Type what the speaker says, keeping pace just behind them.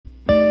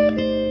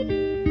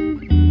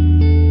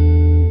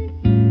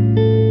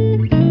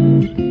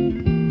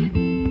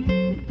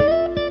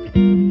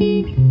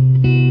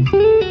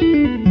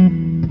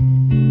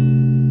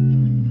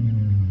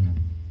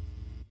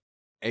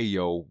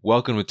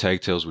Welcome to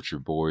Tag Tales with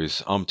your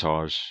boys. I'm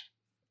Taj.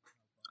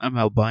 I'm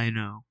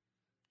albino.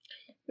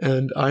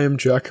 And I am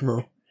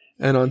Giacomo.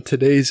 And on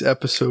today's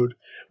episode,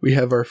 we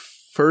have our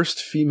first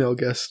female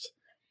guest,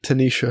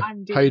 Tanisha.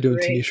 How you doing,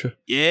 great. Tanisha?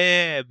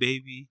 Yeah,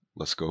 baby.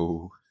 Let's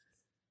go.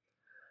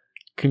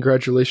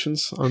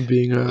 Congratulations on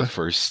being The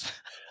first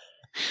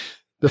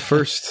the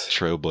first.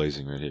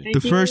 trailblazing right here. Thank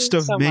The you first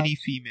of so many much.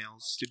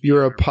 females to be.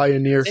 You're a our-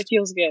 pioneer. It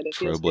feels good. It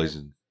feels good.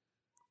 Trailblazing.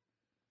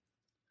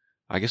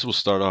 I guess we'll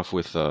start off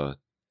with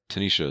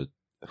Tanisha.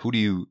 Who do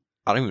you?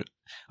 I'm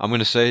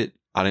gonna say it.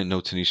 I didn't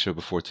know Tanisha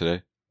before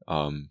today.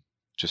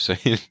 Just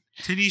saying.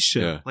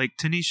 Tanisha. Yeah. Like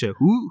Tanisha.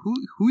 Who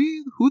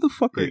the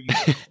fuck are you?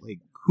 Like,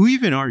 who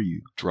even are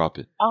you? Drop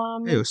it.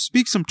 Hey,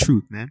 speak some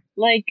truth, man.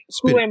 Like,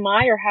 Spit who it. am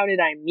I, or how did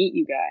I meet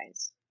you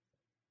guys?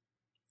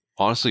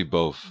 Honestly,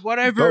 both.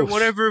 Whatever, Both.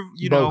 whatever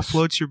you know Both.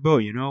 floats your boat.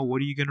 You know, what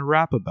are you gonna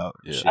rap about?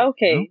 Yeah. Shit,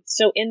 Okay, you know?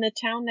 so in the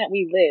town that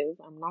we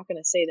live, I'm not going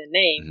to say the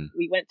name. Mhm.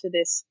 We went to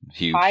this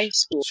Huge. high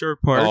school. Sure,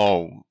 Park.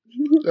 Oh,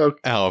 Okay.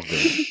 Alvin.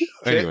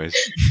 Okay. Anyways.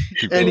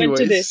 keep We going. went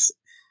to Anyways. this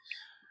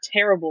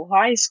terrible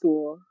high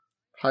school,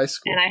 High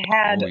school. and I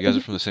had Oh, you guys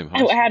are from the same high I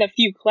school. had a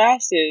few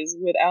classes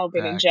with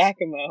Albin and Facts.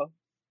 Giacomo.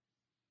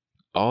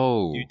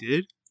 Oh. You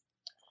did?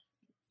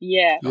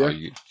 Yeah. Oh, Yeah.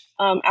 you-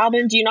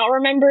 Albin, do you not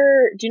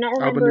remember? Do you not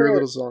Alvin, you're a remember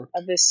little song.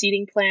 of the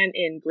seating plan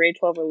in grade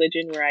 12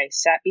 religion where I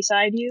sat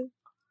beside you?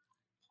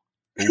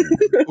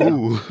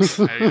 Ooh.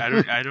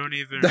 I don't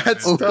even.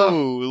 That's remember. tough.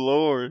 Oh,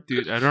 Lord.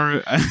 Dude, I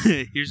don't.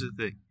 Here's the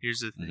thing.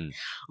 Mhm.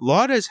 A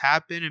lot has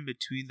happened in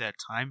between that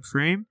time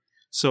frame,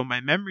 so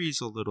my memory is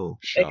a little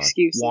Shot.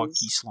 Excuses.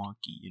 wonky,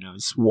 slonky. You know,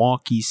 it's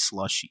wonky,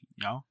 slushy.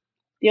 You know.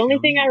 The only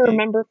Feel thing me, I babe?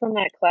 remember from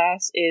that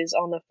class is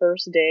on the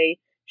first day,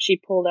 she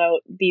pulled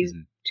out these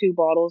Mhm. 2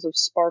 bottles of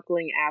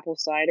sparkling apple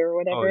cider or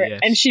whatever, Oh, yes.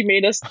 and she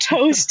made us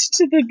toast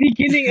to the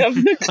beginning of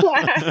the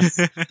class.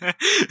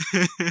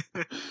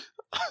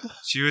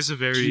 She was a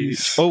very.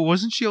 Jeez. Oh,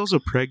 wasn't she also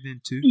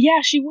pregnant too?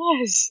 Yeah, she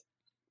was.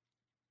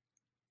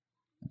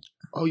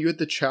 Oh, you had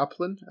the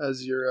chaplain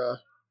as your.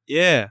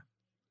 Yeah,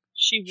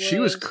 She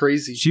was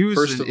crazy. she was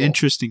first an of all.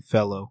 interesting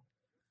fellow.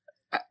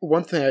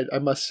 One thing I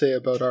must say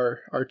about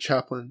our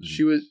chaplain, Mhm.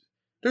 she was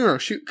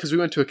she because we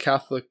went to a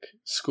Catholic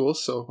school,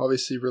 so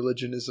obviously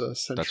religion is a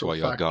central. That's why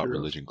y'all got factor of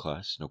religion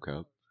class. No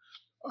cap.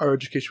 Our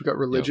education. We got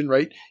religion,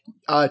 right?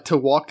 To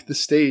walk the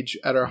stage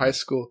at our high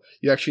school,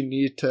 you actually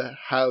needed to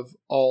have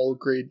all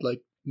grade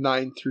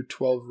 9 through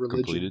 12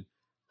 religion Completed.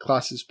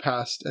 classes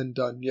passed and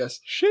done. Yes,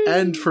 Sheesh.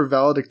 and for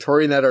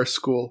valedictorian at our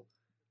school,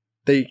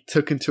 they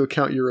took into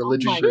account your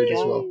religion oh my grade God.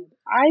 as well.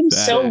 I'm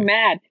so Fact.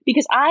 mad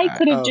because I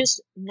could have Oh.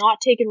 just not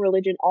taken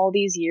religion all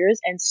these years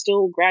and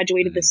still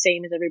graduated the Mhm.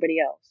 same as everybody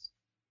else.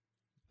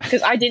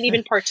 Because I didn't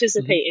even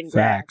participate in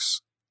grad.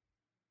 Facts.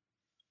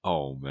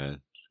 Oh,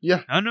 man.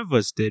 Yeah. None of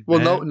us did. Well,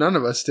 man. none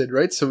of us did,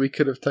 right? So we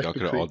could have Y'all could have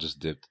technically all just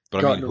dipped. But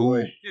I gotten mean, who?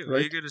 away, Yeah,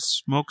 right? we gotta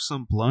smoke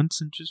some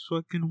blunts and just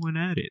fucking went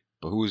at it.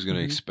 But who was gonna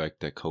Mhm. expect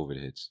that COVID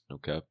hits? No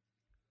cap.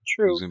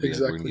 True. Who's gonna be like,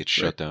 we're gonna Exactly, get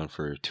shut down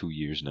for 2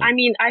 years now? I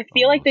mean, I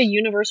feel like the Almost.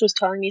 universe was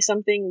telling me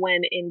something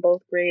when in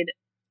both grade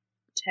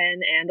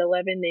 10 and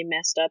 11 they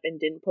messed up and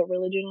didn't put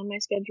religion on my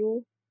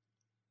schedule.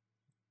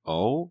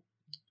 Oh,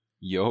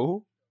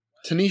 yo,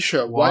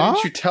 Tanisha, why What?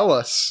 didn't you tell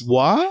us?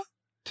 What?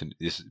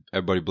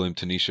 everybody blame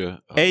Tanisha.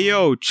 Hey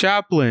yo,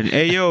 Chaplin.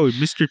 Hey yo,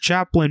 Mr.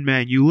 Chaplin,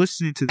 man, you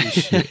listening to this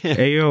shit?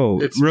 Hey yo,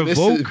 It's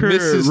revoke her,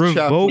 Mrs.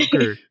 revoke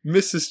her.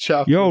 Mrs.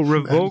 Chaplin. Yo, man.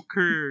 revoke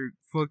her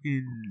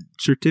fucking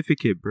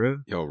certificate, bro.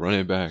 Yo, run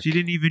it back. She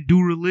didn't even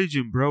do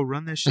religion, bro.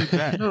 Run that shit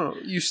back. No,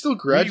 you still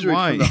graduate from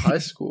Rewind. the high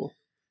school.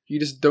 You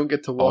just don't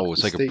get to walk. Oh,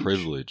 it's the like stage. a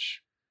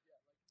privilege.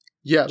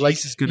 Yeah, like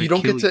Jesus is gonna you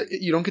don't kill get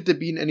to you don't get to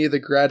be in any of the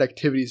grad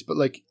activities, but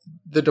like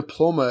the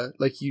diploma,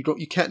 like you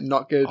can't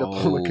not get a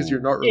diploma because you're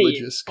not Oh. Yeah, yeah.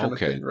 religious, kind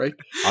Okay. of thing, right?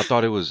 I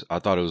thought it was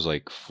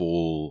like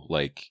full,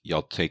 like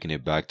y'all taking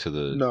it back to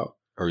the No,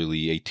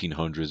 early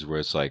 1800s, where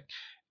it's like,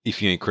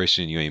 if you ain't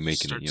Christian, you ain't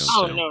making it. You know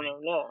Oh, what I'm no,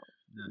 saying? no, no.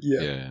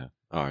 yeah, Yeah.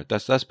 All right,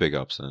 that's big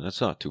ups then. That's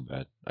not too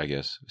bad, I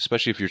guess.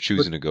 Especially if you're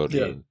choosing to go to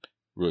yeah.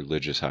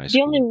 religious high The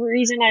school. only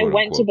reason I quote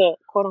went to unquote.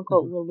 the quote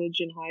unquote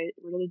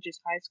Mm-hmm. religious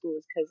high school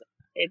is because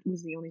it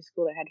was the only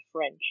school that had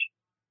French.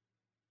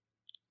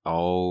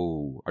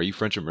 Oh, are you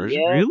French immersion?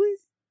 Yeah. Really?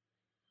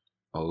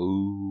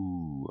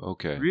 Oh,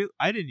 okay. Real?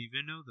 I didn't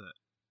even know that.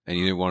 And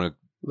you didn't want to,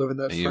 living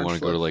that. and you didn't want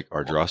French to go to life.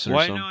 like Ardrossan or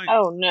Why something? not?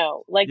 Oh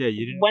no! Like Yeah,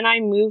 you didn't- when I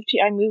moved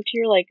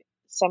here like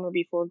summer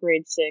before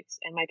grade 6,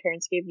 and my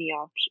parents gave me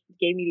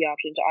the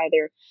option to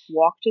either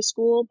walk to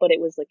school, but it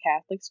was the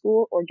Catholic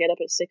school, or get up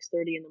at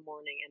 6:30 in the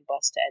morning and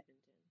bus to Edmonton.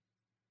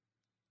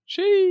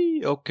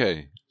 She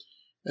okay.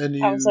 And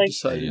you I was like,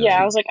 decided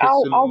Yeah, I was like, to pick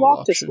I'll the walk middle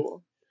to option.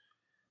 school.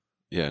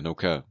 Yeah, no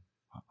cap.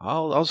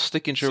 I'll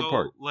stick in Sherwood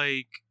Park.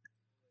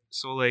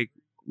 So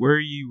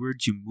where'd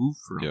you move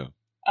from? Yeah.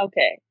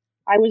 Okay,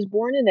 I was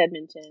born in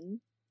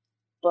Edmonton,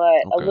 but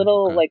a Okay,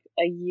 little okay. like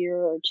a year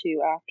or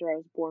two after I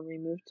was born, we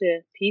moved to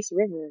Peace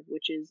River,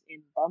 which is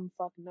in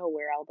bumfuck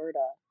nowhere,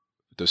 Alberta.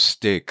 The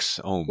sticks.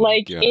 Oh my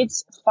Like god.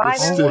 it's 5 Oh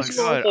hours my north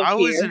God, of I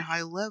was here. in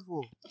high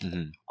level.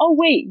 Mhm. Oh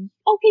wait,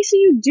 okay, so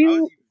you I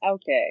do was-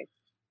 okay.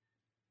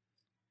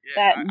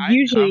 That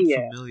usually, I'm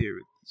yeah. familiar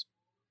with this.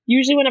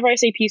 Usually, whenever I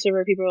say Peace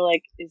River, people are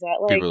like, "Is that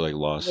like People are like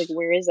lost. like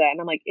where is that?" And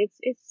I'm like, "It's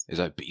Is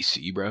that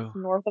BC, bro?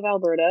 north of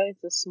Alberta.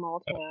 It's a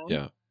small town."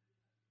 Yeah.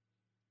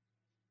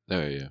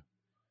 There, yeah.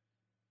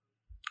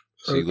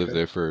 So you lived Okay.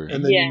 there for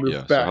And then Yeah. you moved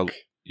Yeah, so back. how-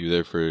 you were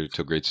there for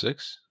till grade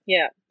 6?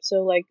 Yeah.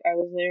 So like I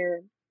was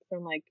there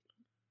from like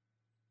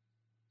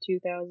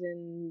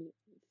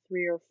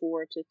 2003 or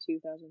 4 to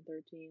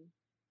 2013.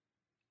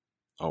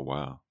 Oh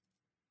wow.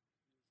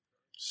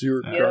 So you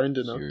were Yeah.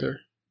 grinding So out you're- there.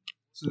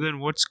 So then,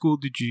 what school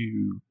did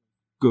you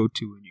go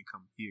to when you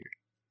come here?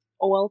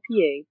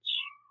 OLPH.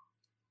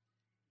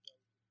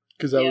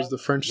 Because that Yeah. was the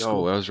French Yo,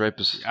 school. I was right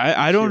beside.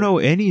 I don't know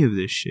any of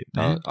this shit,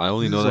 man. I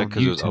only This know is that all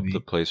because it new was to up me. the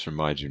place from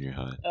my junior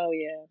high. Oh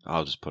yeah.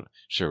 I'll just put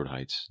Sherwood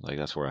Heights. Like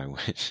that's where I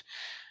went.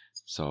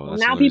 So Well,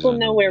 that's the now only people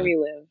reason I know where that. we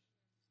live.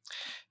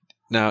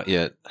 Now,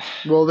 yeah.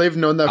 Well, they've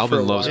known that for a Alvin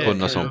while. loves Yeah,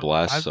 putting us kinda. on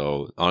blast. I've-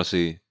 So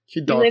honestly, He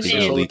We dogs live He's us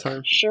gonna all the in leak.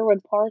 time.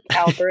 Sherwood Park,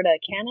 Alberta,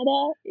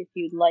 Canada. If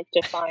you'd like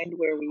to find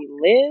where we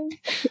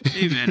live,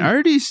 Hey man, I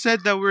already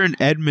said that we're in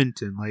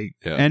Edmonton, like,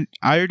 Yeah. and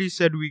I already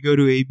said we go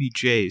to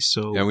ABJ.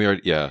 So, and we are.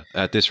 Yeah.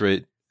 At this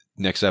rate,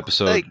 next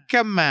episode. like,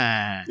 come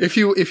on. If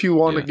you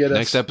want yeah, to get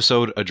next us,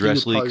 episode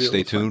address probably leak. be Stay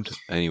able to find tuned.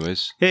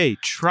 Anyways. Hey,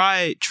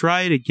 try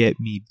to get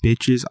me,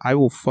 bitches. I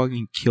will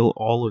fucking kill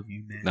all of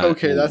you, man. Nah,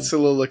 okay, ooh. that's a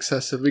little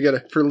excessive. We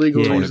gotta for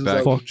legal Yeah, Throwing it reasons. back.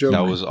 I was joking.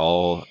 That was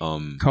all.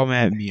 Come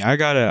at me. I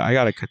got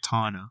a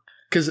katana.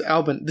 Because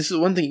Albin, this is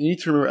one thing you need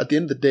to remember. At the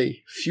end of the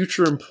day,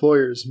 future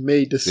employers may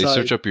They decide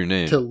search up your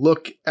name. to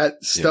look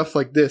at stuff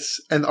like this,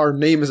 and our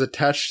name is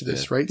attached to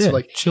this, Yeah. right? Yeah, So,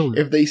 like, chill.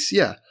 if they see,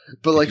 yeah,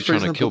 but like you're for trying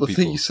to example, kill the thing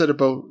people. you said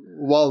about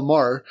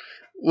Walmart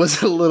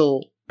was a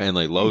little. and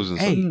like Lowe's and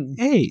Hey, stuff.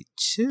 hey,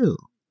 chill.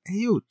 Hey,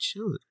 yo,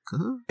 chill.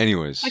 Huh?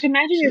 Anyways. like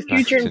imagine your Back to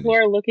future Tanisha.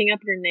 employer looking up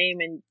your name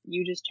and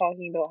you just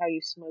talking about how you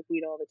smoke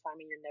weed all the time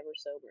and you're never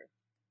sober.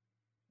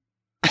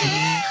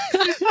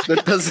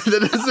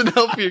 That doesn't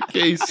help your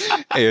case.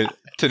 Hey,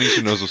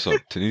 Tanisha knows what's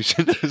up.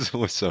 Tanisha knows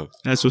what's up.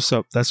 That's what's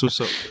up. That's what's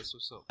up. That's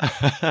what's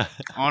up.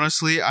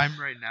 Honestly, I'm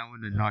right now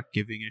in a not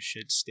giving a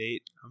shit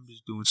state. I'm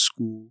just doing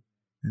school,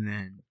 and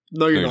then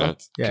No, you're No, you're not.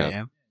 not. yeah, Cap. I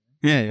am.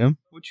 Yeah, I am.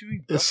 What you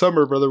mean? It's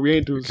summer, brother. We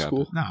ain't doing You're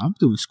school. Nah, I'm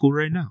doing school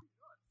right now.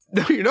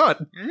 No, you're not.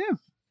 Yeah, I am.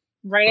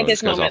 Right Oh, at this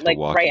this guy's moment, off the like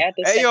walkie. right at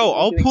this. Hey, second, yo, you're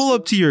I'll doing pull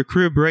up school. to your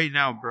crib right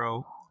now,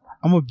 bro.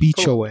 I'm gonna beat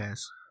Pull your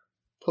ass.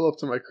 Pull up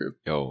to my crib.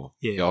 Yo,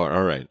 Yeah. yo,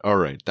 all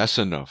right. That's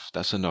enough.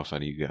 That's enough out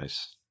of you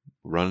guys.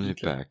 Running it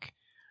Okay. back.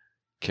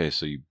 Okay,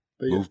 so you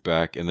But yeah. moved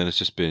back, and then it's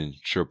just been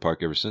Sherwood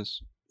Park ever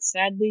since.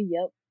 Sadly,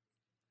 yep.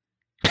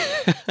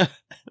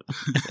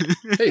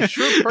 Hey,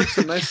 Sherwood Park's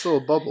a nice little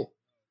bubble.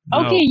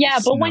 No, Okay, yeah,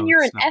 it's- but when no,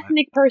 you're an it's not.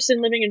 ethnic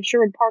person living in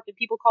Sherwood Park and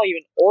people call you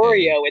an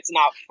Oreo, it's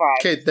not fun.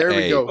 Okay, there we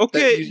Hey. go.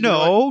 Okay, You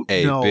know what?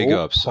 Hey, no. big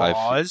ups.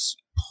 Pause.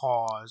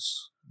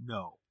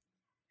 No,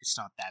 it's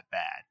not that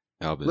bad.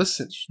 Albin,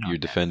 Listen, It's not you're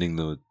that defending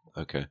the.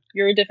 Okay.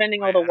 You're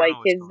defending all Wait, the I don't white know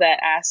what's kids going that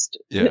on. asked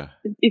Yeah.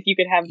 if you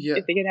could have Yeah.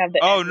 if they could have the.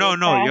 Oh N-word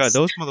no, yeah, pass.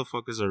 those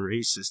motherfuckers are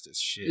racist as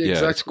shit. Yeah, Yeah,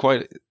 it's exactly.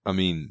 quite. I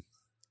mean,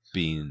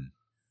 being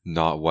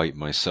not white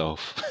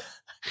myself,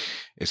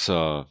 it's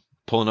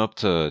pulling up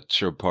to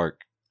Sherwood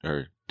Park,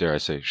 or dare I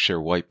say,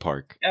 Sherwood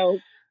Park, Oh,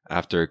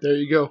 after There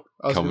you go.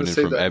 I was coming going to in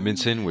say from that.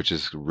 Edmonton, which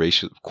is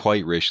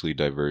quite racially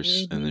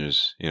diverse, Mhm. and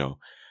there's a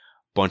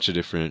bunch of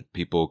different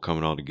people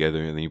coming all together,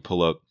 and then you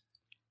pull up,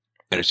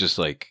 and it's just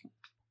like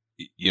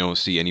you don't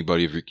see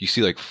anybody. You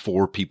see like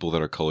 4 people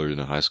that are colored in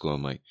a high school.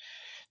 I'm like,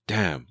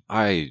 damn,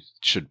 I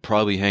should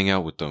probably hang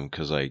out with them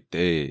because like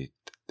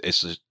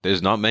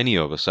there's not many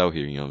of us out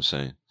here. You know what I'm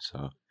saying?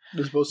 So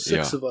There's about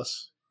 6 Yeah. of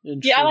us. in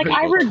yeah. Like Sherwood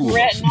I Park.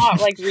 regret Cool. not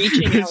like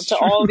reaching out It's to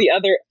true. all the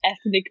other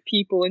ethnic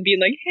people and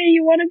being like, "Hey,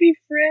 you want to be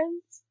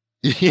friends?"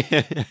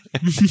 yeah.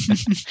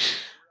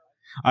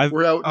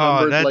 We're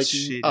outnumbered that's like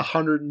shitty.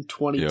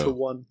 120 Yeah. to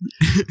 1.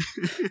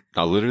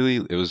 Now, literally,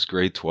 it was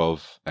grade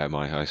 12 at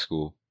my high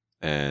school,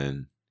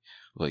 and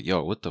like,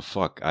 yo, what the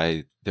fuck?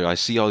 I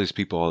see all these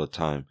people all the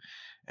time,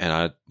 and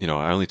I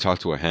only talk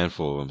to a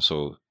handful of them.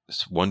 So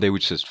one day we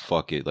just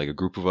fuck it, like a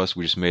group of us,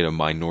 we just made a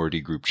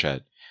minority group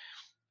chat.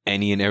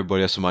 Any and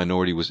everybody that's a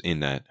minority was in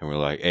that, and we're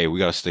like, hey, we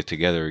gotta stick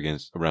together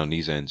around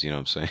these ends. You know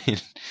what I'm saying?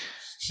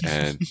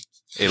 And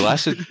it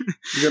lasted.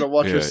 You got to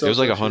watch Yeah, yourself. it was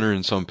like out here. 100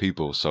 and some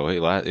people, so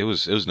it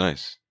was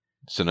nice.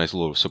 It's a nice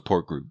little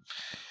support group.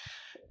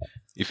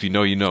 If you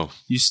know, you know.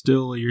 you're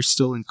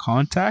still in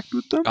contact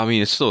with them? I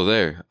mean, it's still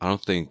there. I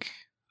don't think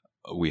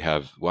we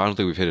have. Well, I don't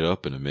think we've hit it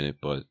up in a minute,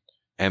 but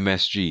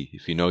MSG.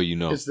 If you know, you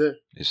know. It's there.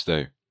 It's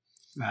there.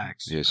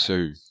 Facts. Yes,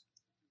 sir.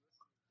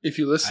 If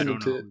you I listen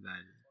don't know to who that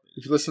is.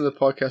 if you listen to the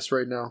podcast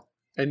right now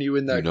and you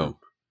in that You know. group,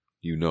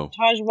 You know.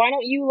 Taj, why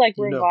don't you like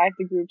You know. revive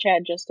the group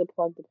chat just to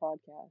plug the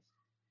podcast?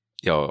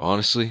 Yo,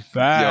 honestly,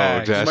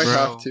 Facts, you that's- might bro.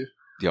 have to.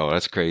 yo,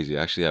 that's crazy.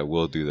 Actually, I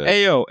will do that.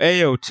 Ayo,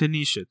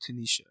 Tanisha.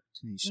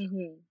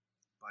 Mm-hmm.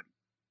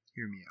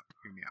 Hear me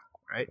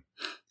out, right?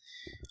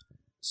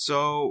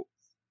 So,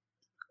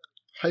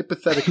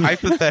 Hypothetically,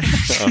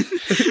 hypothetically.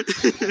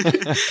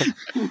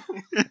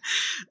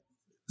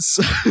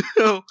 so,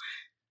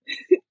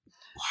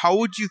 how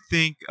would you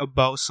think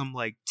about some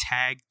like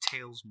Tag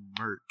Tales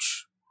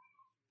merch?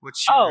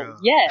 What's your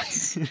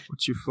yes.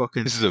 what's your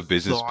fucking This is a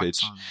business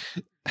thoughts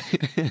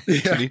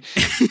pitch. on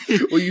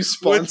Will you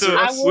sponsor the-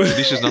 us? I will-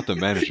 Tanisha's not the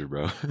manager,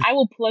 bro. I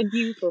will plug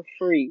you for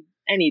free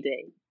any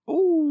day.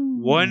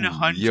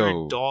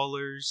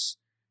 $100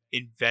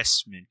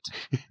 investment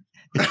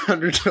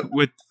 100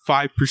 with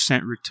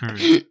 5% return,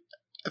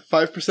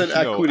 5%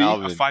 Yo, equity,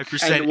 Alvin.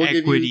 5% And we'll give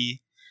you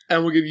equity,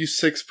 and we'll give you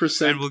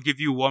 6%. and we'll give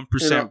you 1%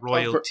 You know,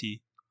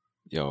 royalty.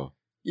 Yo,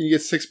 You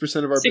get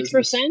 6% of our 6%?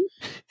 business.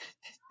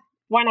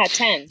 Why not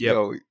 10? Yep.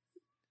 yo.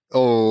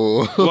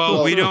 Oh. Well,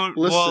 Well, we don't.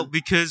 Well, listen.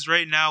 because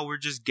right now we're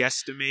just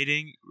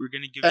guesstimating. We're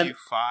gonna give And- you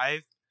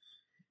 5.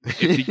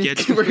 If it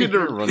gets, We're going to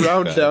Run it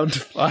round back. down to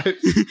 5.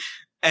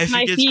 if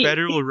My it gets feet.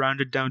 better, we'll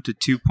round it down to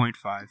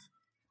 2.5.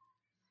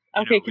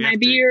 You Okay, know, can we I have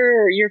be to-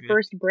 your we-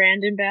 first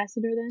brand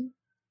ambassador then?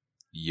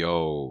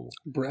 Yo.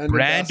 Brand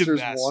Brand ambassadors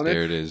ambassador. want it.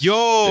 There it is. Yo,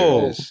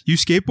 There it is. you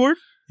skateboard?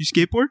 You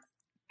skateboard,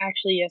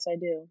 Actually, yes, I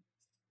do.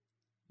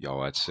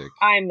 Yo, that's sick.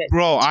 I'm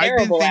bro? I've been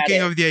terrible at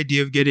thinking it. of the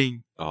idea of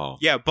getting. Oh.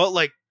 Yeah, but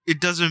like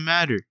it doesn't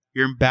matter.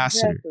 You're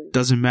ambassador. Exactly.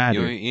 Doesn't You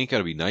matter. ain't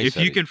gotta be nice If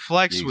at you it. can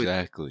flex with, if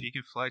Exactly. you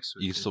can flex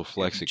with, You can still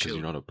flex it because chill.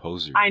 you're not a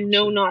poser. I you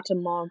know what I'm not to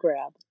mall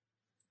grab.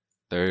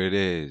 saying? There it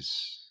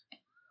is.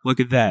 Look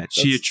at that.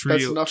 She a That's, trio.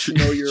 that's enough to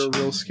know you're a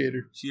real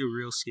skater. She a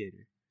real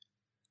skater.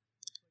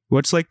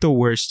 What's like the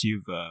worst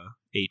you've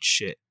ate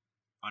shit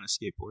on a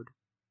skateboard?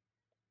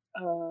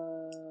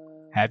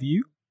 Have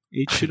you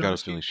ate I shit on got a a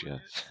feeling she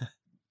skateboard?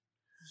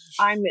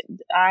 has.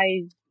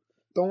 I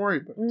Don't worry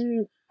about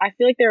it. I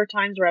feel like there are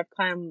times where I've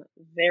come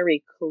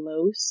very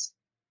close,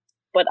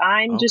 but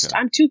I'm Okay.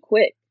 I'm too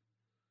quick.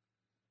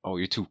 Oh,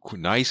 you're too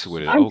nice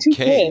with it. I'm too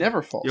Okay. He quick.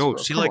 never falls. Yo,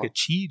 bro. she Come like on. a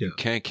cheetah. You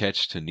can't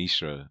catch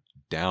Tanisha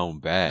down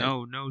bad.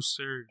 No,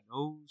 sir.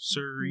 No,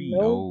 sirree.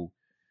 No. No,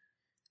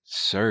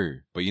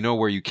 sir. But you know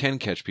where you can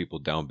catch people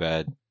down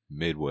bad?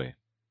 Midway.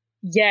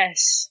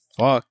 Yes.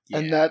 Fuck. Yeah.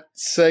 And that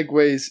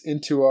segues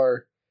into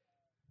our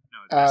no,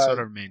 that's not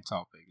uh, our main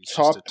topic. It's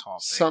top. just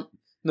a topic.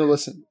 No,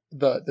 listen.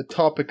 The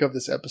topic of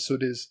this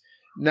episode is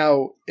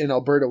now in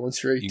Alberta.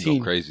 Once you're You can 18,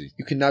 go crazy.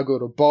 you can now go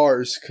to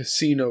bars,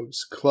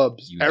 casinos,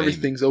 clubs. You name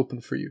Everything's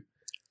open for you.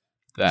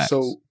 Facts.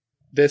 So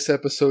this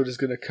episode is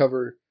going to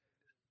cover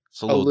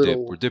It's a little, little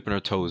dip. We're dipping our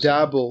toes. in it.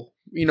 dabble.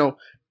 You know,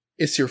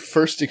 it's your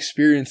first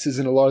experiences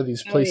in a lot of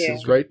these Oh,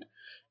 places, right?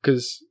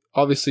 Because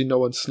obviously no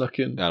one snuck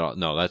in.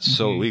 No, that's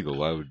so Mhm. legal.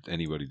 Why would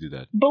anybody do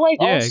that? But like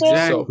yeah, also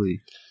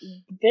exactly.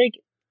 like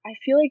I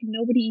feel like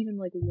nobody even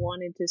like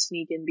wanted to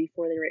sneak in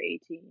before they were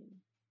 18.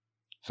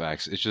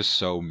 Facts. It's just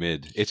so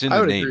mid. It's in I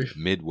the would name. agree.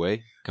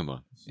 Midway. Come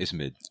on. It's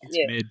mid. It's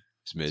Yeah. mid.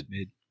 It's mid. It's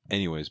mid.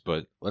 Anyways,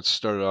 but let's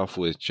start it off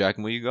with Jack.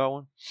 What you got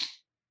one?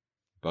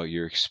 About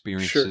your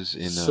experiences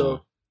in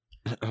So-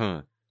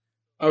 a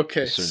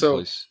Okay, certain so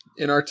place.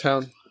 in our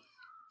town,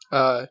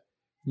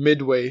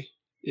 Midway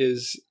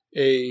is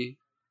a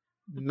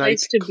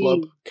place to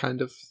nightclub be.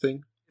 kind of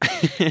thing.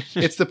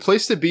 It's the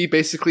place to be,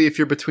 basically, if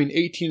you're between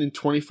 18 and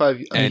 25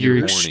 And And you're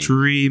you're horny.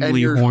 extremely and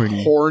you're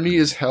horny. horny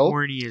as hell.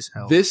 Horny as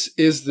hell. This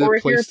is the Or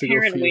if you're a place to go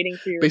parent for you. waiting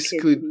for your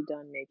Basically- kid to be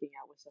done making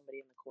out with somebody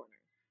in the corner.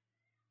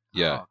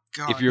 Yeah. Oh,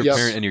 God. If you're Yes. a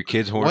parent and your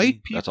kid's horny,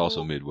 White that's also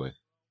people- midway.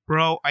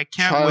 Bro, I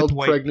can't Child with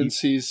white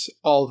pregnancies,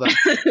 all that.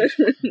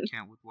 people. I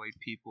can't with white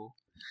people.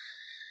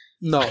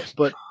 No,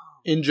 but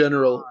in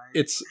general,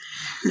 God.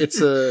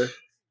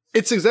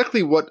 it's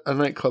exactly what a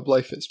nightclub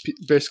life is.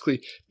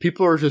 Basically,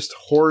 people are just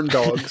horn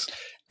dogs,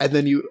 and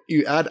then you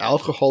add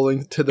alcohol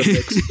into the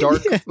mix.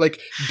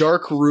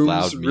 Dark rooms,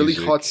 Loud really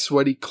music. hot,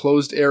 sweaty,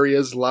 closed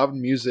areas, loud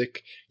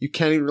music. You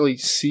can't even really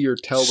see or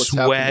tell what's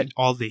Sweat, happening.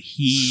 all the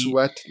heat.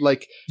 Sweat,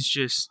 like It's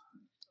just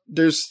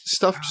there's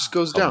stuff just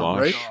goes Come down, on.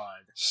 right? God.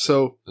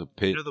 So The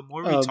pit. You know, the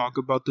more we Um, talk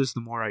about this,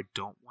 the more I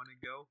don't want to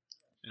go.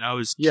 And I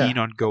was Yeah. keen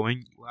on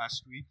going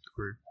last week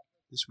or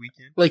this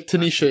weekend. like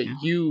Tanisha,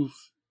 Yeah.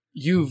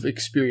 you've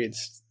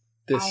experienced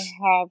this. I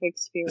have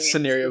experienced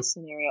scenario. this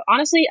scenario.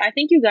 Honestly, I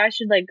think you guys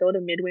should like go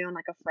to Midway on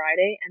like a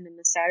Friday, and then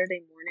the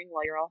Saturday morning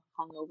while you're all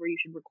hungover, you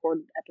should record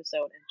an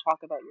episode and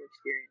talk about your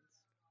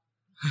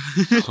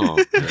experience. Oh,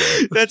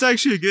 man. That's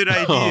actually a good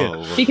idea.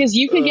 Oh, Because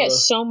you could Uh, get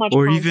so much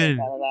or content even-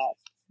 out of that.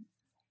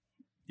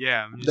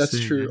 Yeah, I'm just That's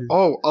saying, true. that is-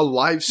 Oh, a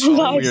live stream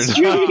Live We're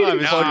stream. not-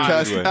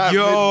 podcast Midway. at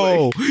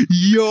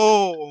Yo,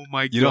 oh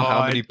my god! You know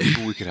how many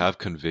people we could have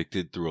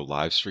convicted through a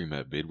live stream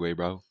at Midway,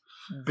 bro?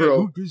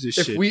 bro. Who gives a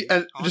If shit? we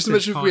and just Content,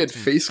 imagine if we had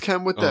content. face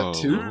cam with that Oh.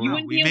 too. No, You no,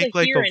 wouldn't we be able make to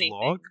like hear a anything.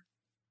 vlog.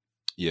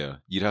 Yeah,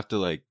 you'd have to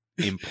like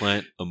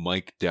implant a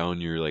mic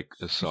down your like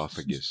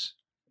esophagus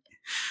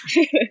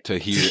to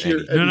hear hear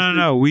anything,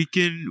 No. We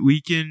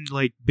can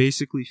like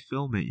basically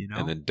film it. You know,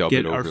 and then dub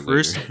get it our over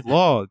first later.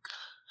 vlog.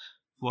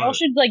 Y'all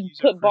should like Use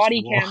our put first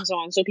body vlog. cams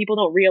on so people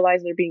don't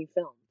realize they're being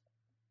filmed.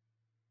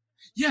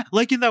 Yeah,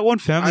 like in that one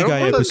I Family don't Guy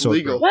know if that's episode.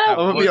 legal. bro. Well-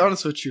 I'm gonna be That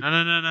honest with you. one-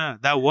 No.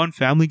 That one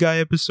Family Guy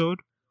episode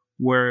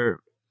where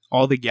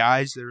all the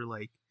guys they were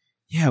like,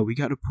 "Yeah, we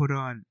got to put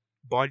on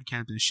body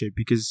cams and shit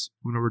because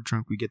when we're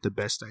drunk we get the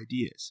best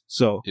ideas."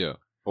 So Yeah,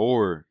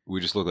 or we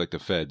just look like the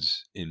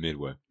feds in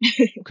Midway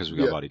because we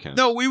got Yeah. body cams.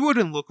 No, we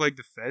wouldn't look like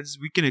the feds.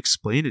 We can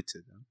explain it to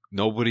them.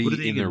 Nobody What are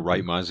they in their gonna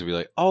right do? minds would be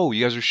like, "Oh,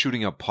 you guys are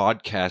shooting a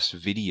podcast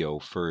video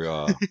for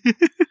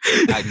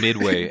at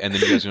Midway, and then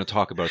you guys are gonna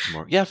talk about it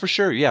tomorrow." Yeah, for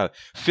sure. Yeah,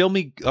 film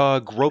me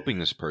groping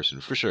this person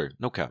for sure.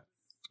 No cap.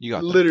 You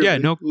got that. Literally. Yeah,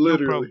 no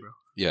literally. problem, bro.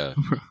 Yeah.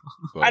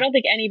 But- I don't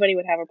think anybody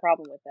would have a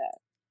problem with that.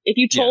 If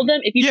you Yeah. told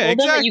them, that you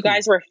exactly.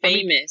 guys were I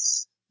mean-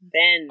 famous,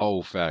 then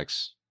Oh,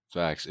 facts.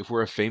 If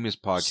we're a famous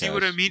podcast, See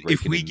what I mean? If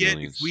raking we in get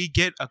millions. if we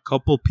get a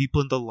couple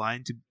people in the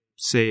line to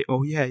say,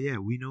 "Oh yeah,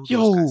 we know those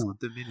Yo. guys, let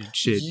them in and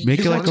shit," You- make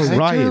it you like know, a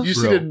riot, You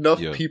bro. see enough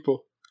Yeah.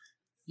 people.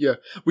 Yeah,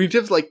 we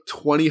have like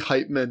 20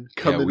 hype men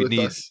come Yeah, in we with need-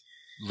 us.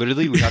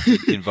 Literally, we have to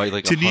invite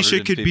like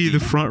Tanisha could be the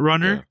 150 front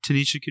runner. Yeah.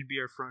 Tanisha could be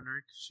our front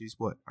runner. 'Cause she's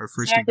what, our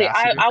first exactly.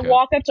 ambassador. I Okay.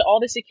 walk up to all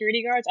the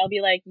security guards. I'll be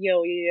like,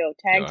 "Yo,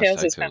 Tag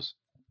Tails is coming."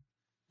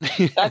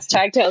 That's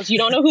Tag Tails. You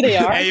don't know who they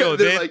are. Hey yo,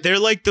 They're they're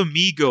like- like the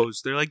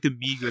Migos. They're like the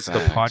Migos of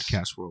the Facts.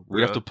 podcast world.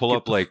 We have bro. to pull Get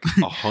up the like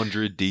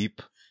 100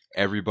 deep.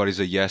 Everybody's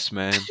a yes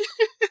man.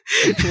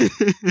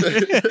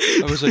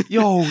 I was like,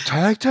 "Yo,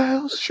 Tag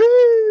Tails, shit."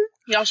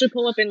 Y'all should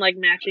pull up in like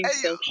matching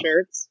silk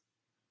shirts.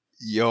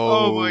 Yo,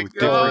 Oh my different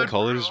God,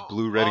 colors, bro.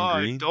 blue, red, Oh,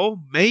 and green.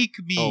 Don't make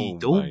me. Oh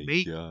don't my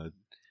make. God.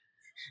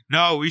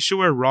 No, we should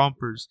wear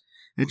rompers.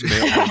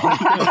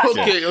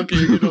 okay, you're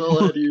getting all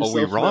ahead of yourself. Oh,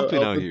 we now, romping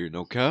out Alvin. here,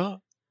 no cap.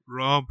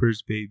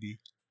 Rompers, baby,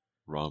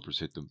 Rompers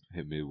hit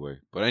Midway.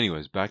 But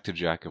anyways, back to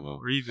Giacomo.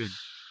 or even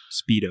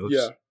speedos.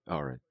 Yeah.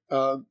 All right.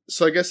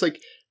 So I guess like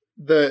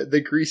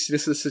the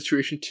greasiness of the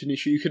situation,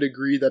 Tanisha, you could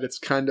agree that it's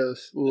kind of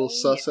a little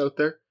sus out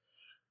there.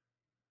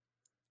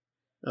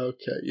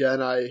 Okay, yeah,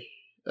 and I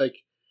like.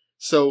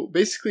 So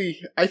basically,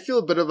 I feel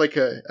a bit of like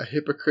a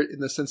hypocrite in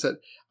the sense that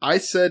I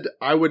said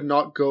I would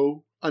not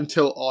go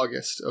until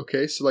August.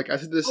 Okay, so like I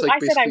said this like I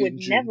said basically I would in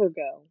June. never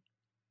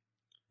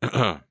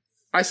go.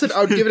 I said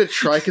I would give it a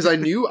try because I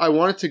knew I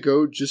wanted to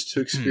go just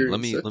to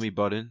experience it. let me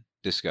butt in.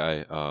 This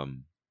guy.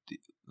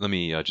 Let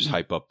me just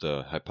hype up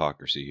the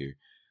hypocrisy here.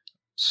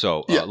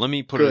 So Yeah, let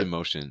me put go it ahead. in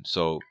motion.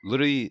 So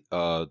literally,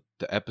 the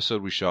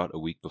episode we shot a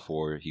week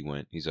before he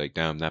went, he's like,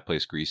 "Damn, that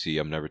place greasy.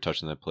 I'm never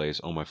touching that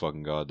place. Oh my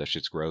fucking god, that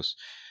shit's gross."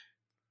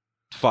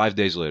 5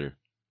 days later,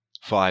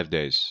 5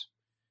 days,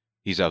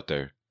 he's out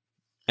there,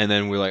 and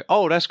then we're like,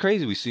 "Oh, that's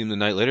crazy." We see him the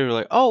night later. We're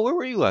like, "Oh, where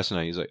were you last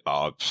night?" He's like,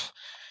 "Oh,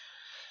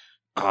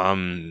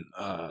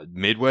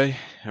 Midway,"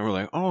 and we're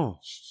like, "Oh,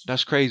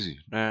 that's crazy.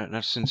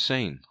 That's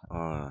insane."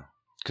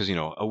 Because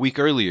a week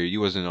earlier you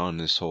wasn't on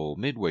this whole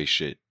Midway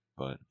shit.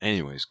 But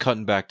anyways,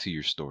 cutting back to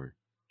your story.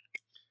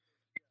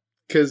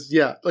 Because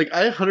yeah, like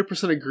I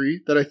 100%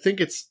 agree that I think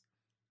it's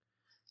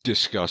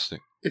Disgusting.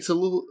 a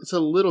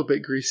little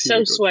bit greasy.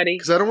 So sweaty.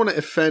 Because I don't want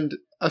to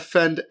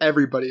offend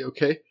everybody.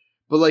 Okay,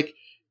 but like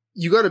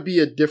you got to be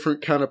a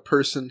different kind of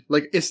person.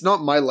 Like it's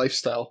not my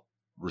lifestyle.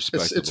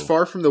 Respectable. It's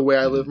far from the way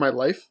I Mhm. live my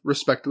life.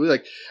 Respectively,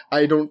 like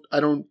I don't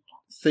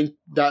think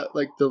that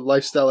like the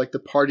lifestyle, like the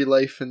party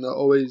life and the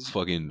always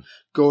Fucking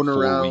going 4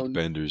 week around.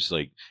 benders.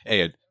 Like,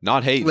 hey,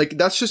 not hating. Like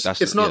that's just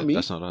it's not me.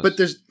 That's not us. But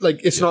there's like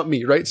it's Yeah. not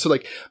me, right? So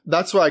like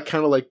that's why I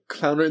kind of like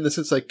clown it in the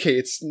sense like, okay,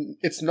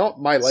 it's not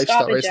my Stop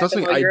lifestyle, it, right? It's not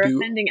something Giacomo. I You're do.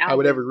 offending I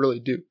would Albert. ever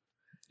really do.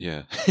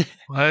 yeah.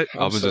 What?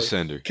 I'm Alvin's a sorry.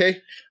 sender.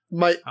 Okay,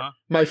 my Huh?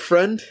 my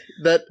friend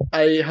that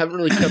I haven't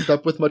really kept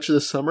up with much of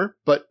the summer,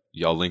 but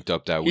Y'all linked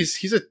up that week.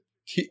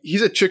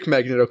 he's a chick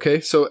magnet. Okay,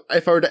 so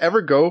if I were to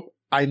ever go,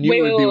 I knew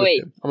it would be with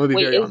him. I'm gonna be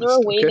Wait, very is honest. there a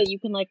way okay? that you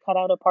can like cut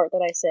out a part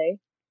that I say?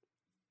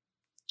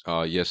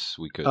 Yes,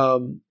 we could.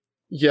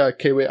 Yeah.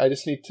 Okay. Wait. I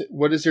just need to.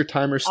 What does your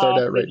timer start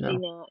at right now?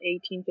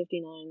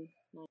 1859.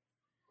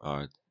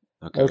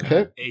 Okay.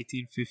 Okay.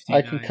 1859.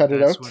 I can cut it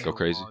that's out. when Go the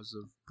crazy. laws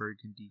of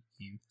Burgundy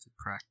came to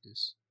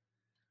practice.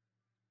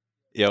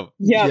 Yep.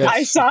 Yeah, Yes.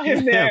 I saw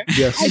him there. I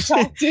Yes.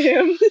 talked to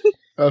him.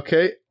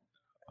 Okay.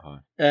 Uh-huh.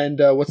 And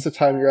what's the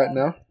time you're at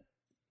now?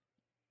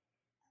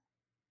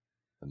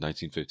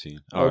 1915.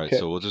 All right. Okay.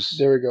 So we'll just.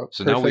 There we go.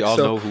 So now we Perfect. all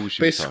So know who we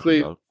should basically-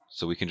 be talking about.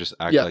 So we can just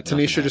act Yeah, like nothing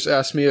Tanisha just happened.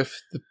 asked me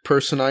if the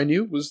person I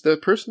knew was the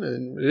person,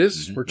 and it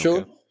is. Mhm, We're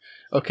chilling.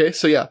 Okay,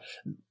 so yeah,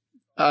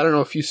 I don't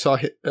know if you saw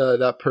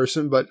that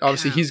person, but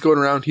obviously Yeah. he's going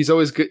around. He's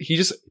always good. He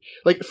just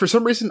like for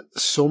some reason,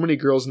 so many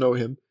girls know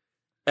him,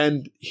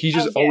 and he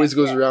just Oh, yeah, always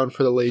goes yeah. around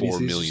for the ladies. 4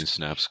 He's million just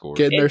snap score.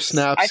 getting their It's- I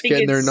snaps, think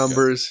getting their it's-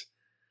 numbers.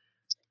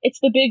 It's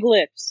the big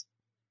lips.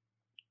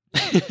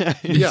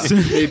 Yeah,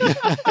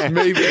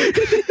 maybe.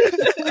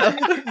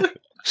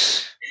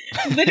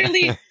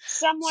 Literally,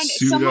 someone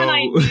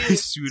I knew,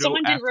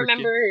 someone didn't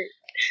remember.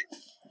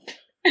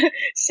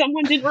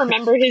 Someone didn't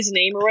remember his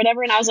name or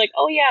whatever, and I was like,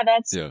 "Oh yeah,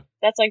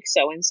 that's like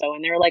so and so,"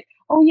 and they were like,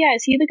 "Oh yeah,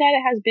 is he the guy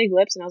that has big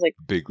lips?" And I was like,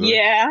 Big lips.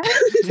 "Yeah."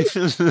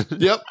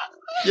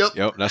 Yep.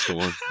 Yep, that's the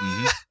one.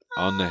 Mhm.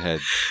 On the head.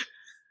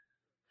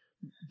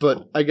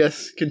 But I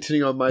guess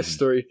continuing on my Mhm.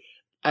 story,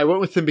 I went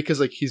with him because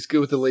like he's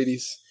good with the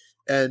ladies,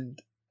 and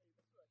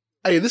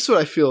this is what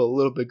I feel a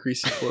little bit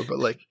greasy for. But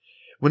like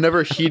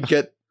whenever he'd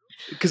get,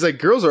 because like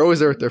girls are always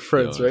there with their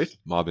friends, Yo, right?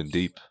 Mobbing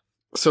deep.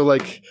 So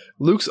like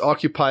Luke's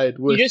occupied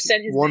with just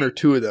said his one name. or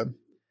two of them.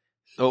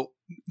 Oh,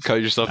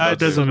 Cut yourself out. It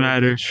doesn't there.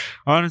 matter.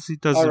 Honestly,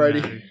 it doesn't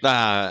Alrighty. matter.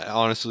 Nah,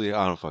 honestly,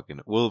 I don't fucking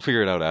know. We'll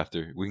figure it out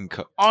after. We can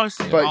cut.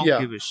 Honestly, But I don't yeah.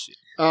 give a shit.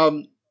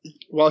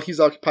 While he's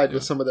occupied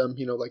with Yeah. some of them,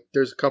 like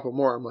there's a couple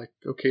more. I'm like,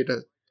 okay,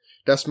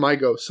 that's my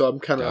go. So I'm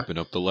kind of Wrapping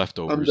up the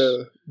leftovers.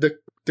 I'm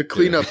the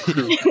cleanup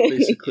crew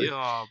basically.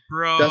 Yo,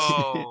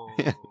 bro.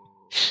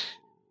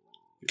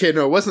 Okay,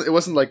 no, it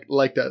wasn't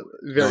like that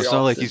very No, it's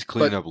not like often, he's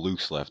cleaning but up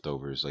Luke's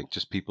leftovers. Like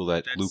just people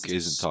that That's Luke just-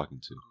 isn't talking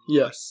to.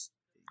 Yes.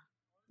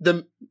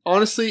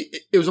 Honestly,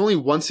 it was only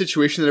one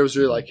situation that I was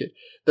really like it.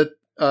 That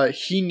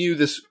he knew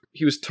this.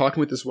 He was talking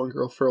with this one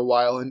girl for a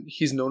while, and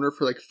he's known her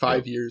for like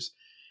 5 years,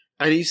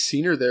 and he's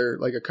seen her there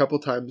like a couple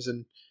times,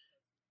 and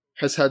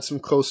has had some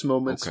close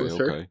moments Okay, with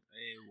her. okay.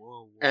 Hey,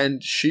 whoa.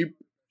 And she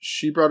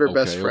brought her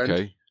best friend,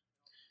 Okay.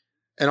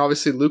 and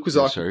obviously Luke was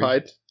Yes, sir.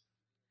 occupied,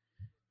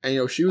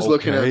 and she was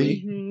looking at Okay.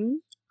 me. Mhm.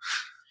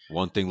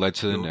 One thing led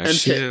to the And And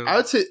next. okay, Chill. I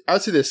would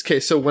say this. Okay,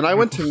 so when I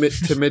went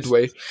to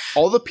Midway,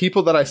 all the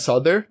people that I saw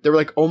there, they were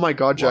like, "Oh my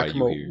God, Why are you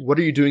Giacomo, here? what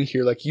are you doing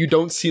here? Like, you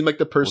don't seem like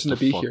the person What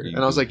to the be fuck here." are you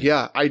And I was doing like,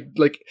 here?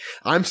 "Yeah,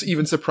 I'm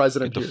even surprised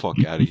that I'm Get the here."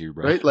 fuck out of here,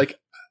 bro. Right?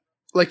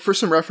 Like for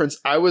some reference,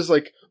 I was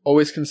like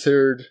always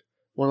considered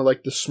one of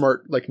like the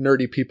smart, like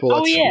nerdy people.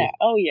 Oh at yeah,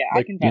 school. I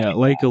Like- can. Yeah, vouch for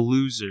like that. a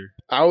loser.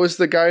 I was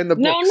the guy in the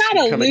No, books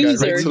not a kinda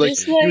loser. guy, right? So like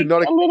Just you like would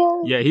not. a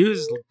little. Yeah, he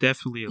was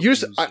definitely a You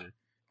just- loser.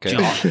 Okay,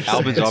 John.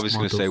 Albin's This obviously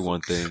gonna say motherfucker.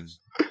 one thing.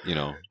 You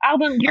know,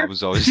 Alvin, you're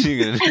Albin's always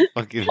singing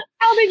fucking.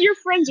 Alvin. You're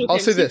friends with I'll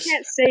him. say so this. You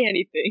can't say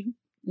anything.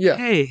 Yeah,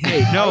 Hey,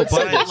 no, would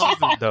but say I this. love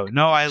him though.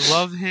 No, I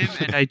love him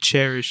and I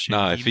cherish him.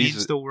 Nah, if he he's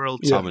means a- the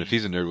world to Yeah. Albin, if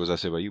he's a nerd, what does that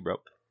say about you,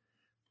 bro?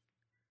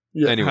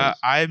 yeah. Anyways,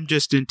 I'm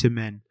just into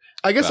men.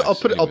 I guess I'll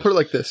Facts, put it anyways.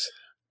 like this.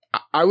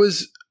 I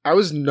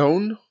was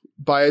known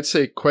by, I'd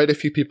say, quite a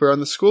few people around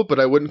the school, but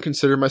I wouldn't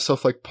consider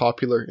myself like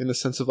popular in the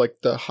sense of like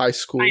the high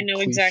school. I know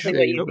exactly cliche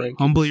what you mean. ranking.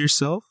 Humble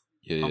yourself.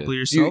 yeah. Humble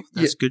yourself.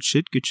 You- That's good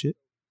shit. Good shit.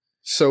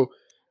 So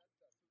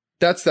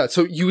that's that.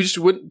 So you just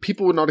wouldn't.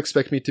 People would not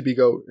expect me to be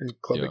go in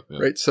clubbing, Yeah,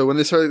 yeah. right? So when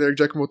they started, they're like,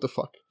 "Giacomo, what the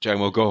fuck?"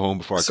 Giacomo, go home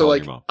before I So call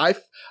like your mom.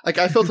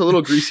 I felt a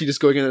little greasy just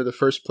going into the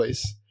first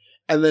place,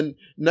 and then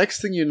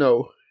next thing you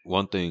know,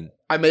 One thing.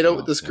 I made out Yeah,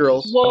 with this yeah.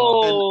 girl.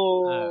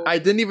 Whoa. I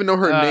didn't even know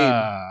her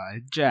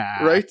name,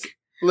 Jack. right?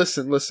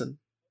 Listen.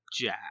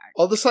 Jack.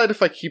 I'll decide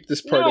if I keep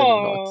this part in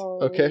or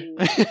not. Okay.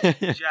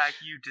 Jack,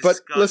 you But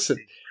disgusting. listen,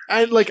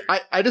 And like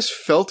I just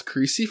felt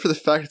greasy for the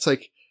fact it's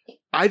like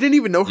I didn't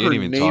even know You her didn't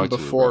even name talk to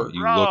her, before. bro.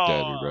 You looked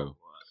at her, bro.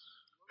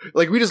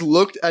 Like we just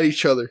looked at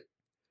each other,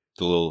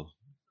 The little.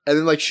 and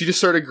then like she just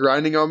started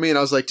grinding on me, and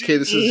I was like, "Okay,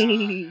 this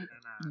is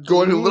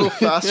going a little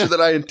faster than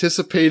I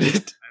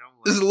anticipated.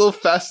 This is a little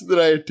faster than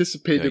I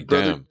anticipated, Like,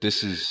 brother." damn,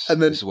 this is And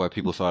then- this is why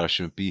people thought I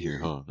shouldn't be here,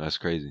 huh? That's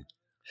crazy.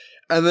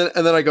 And then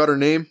I got her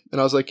name,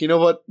 and I was like, "You know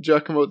what,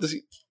 Giacomo?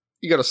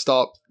 You gotta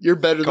stop. You're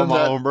better than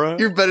that. bro.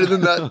 You're better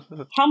than that."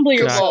 Humble Come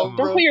yourself. on,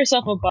 Don't bro. put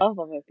yourself above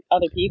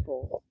other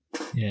people.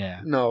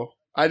 Yeah. No,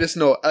 I just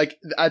know. Like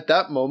at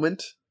that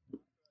moment,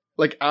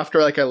 like after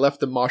like I left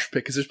the mosh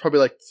pit, because there's probably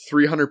like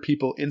 300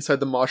 people inside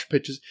the mosh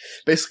pit. Just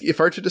basically, if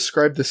I were to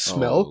describe the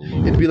smell,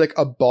 Lord. it'd be like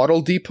a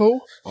bottle depot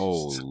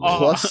Oh, Oh. Lord.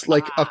 plus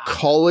like a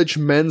college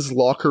men's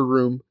locker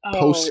room Oh,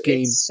 post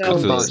game. it's so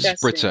With the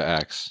disgusting. spritzer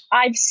axe.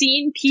 I've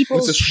seen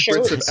people's It's a spritz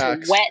of shirts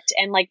Axe. wet,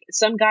 and like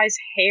some guys'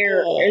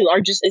 hair Oh.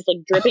 are just it's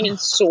like dripping in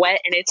sweat,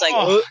 and it's like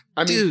Oh,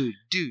 I mean,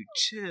 dude,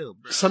 chill,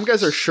 bro. some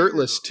guys are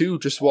shirtless too,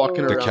 just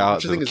walking The around.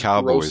 which I think The is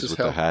cowboys gross as with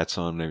hell. the hats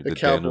on, and The the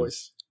denim.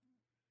 cowboys,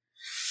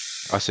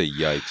 I say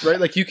yikes. right?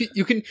 Like you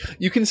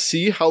can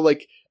see how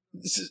like.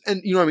 This is,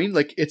 and you know what I mean?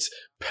 Like it's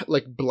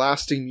like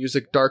blasting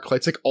music, dark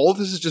lights. Like all of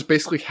this is just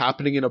basically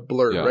happening in a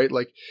blur, Yeah. right?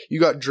 Like you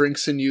got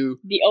drinks in you,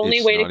 the only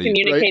It's way to not even-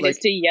 communicate right, is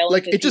to yell.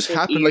 like, into it just people's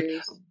happened, like-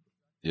 ears.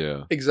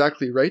 Yeah.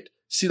 exactly, right?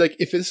 See, like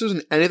if this was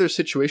in any other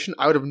situation,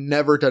 I would have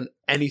never done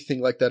anything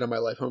like that in my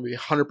life. I'm gonna be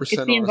 100% It's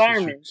the honest with you.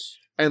 environment.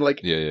 And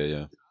like,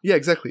 Yeah. yeah,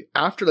 exactly.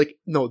 After like,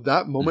 no,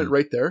 that moment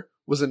right there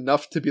was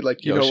enough to be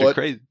like, you Yo, know shit what?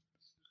 crazy.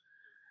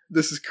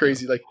 This is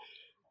crazy. Like,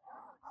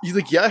 you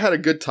like, yeah, I had a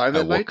good time At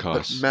that what night,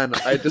 cost? but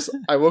man,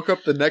 I woke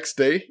up the next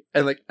day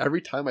and like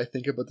every time I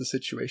think about the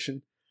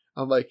situation,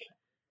 I'm like,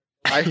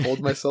 I hold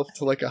myself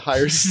to like a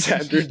higher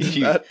standard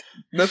than that.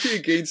 Nothing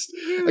against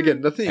Anybody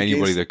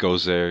against that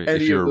goes there,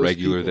 any if you're of a those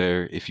regular people.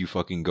 there, if you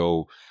fucking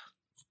go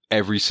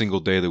every single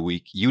day of the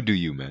week, you do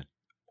you, man.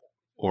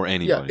 Or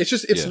anybody. yeah. It's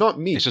just it's Yeah. not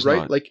me, It's just right?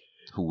 not. Like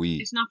Who we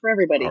It's not for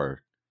everybody.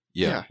 are.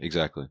 Yeah, Yeah.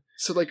 exactly.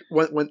 so, like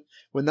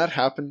when that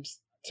happened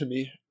to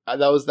me, that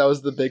was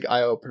the big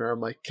eye opener. I'm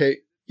like, okay,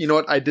 you know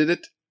what? I did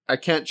it. I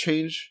can't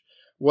change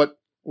what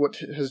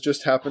has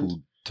just happened.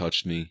 Who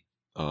touched me?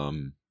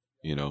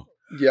 You know.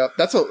 Yeah,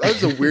 that was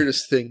the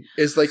weirdest thing.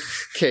 Is like,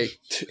 okay,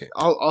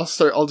 I'll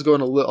start. I'll go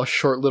on a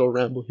short little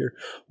ramble here.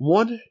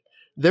 One,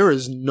 there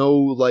is no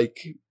like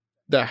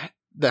the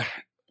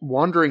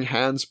wandering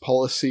hands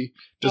policy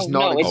does Oh,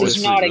 not no, it exist.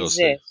 does not Real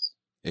estate. exist.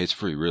 It's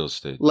free real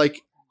estate. Like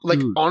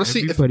Dude,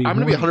 honestly, if, I'm everybody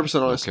gonna be wanted 100%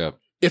 No honest. cap.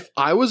 If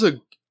I was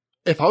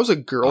a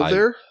girl I-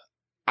 there,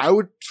 I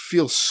would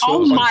feel so.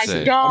 Oh my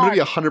say, god! I'm gonna be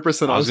 100%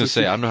 honest. I was gonna with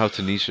say you. I don't know how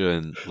Tanisha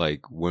and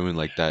like women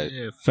like that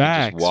Yeah, just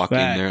facts. walk in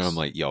there. facts. And I'm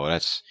like, yo,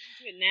 that's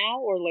Into it now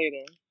or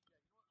later?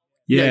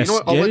 Yeah, you Yes, know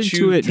what? I'll get let into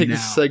you it take now.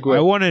 this segue.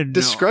 I want to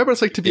Describe what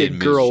it's like to be a Admit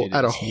girl shit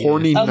at a is-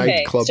 horny yeah. Okay,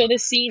 nightclub. so the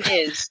scene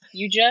is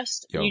you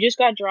just Yo.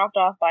 got dropped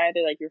off by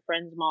either like your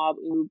friend's mob,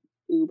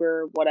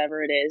 Uber,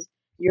 whatever it is.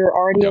 You're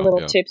already a Yeah,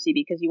 little yeah. tipsy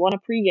because you want a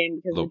pregame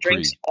because the Little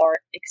drinks pre. are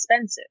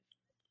expensive.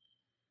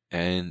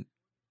 and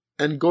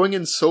And going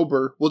in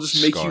sober will just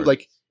make you Scarred.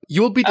 like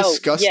you will be Oh,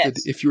 disgusted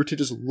yes. if you were to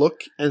just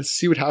look and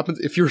see what happens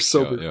if you're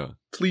sober. yeah.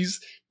 Please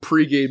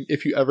pregame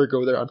if you ever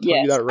go there. I'm telling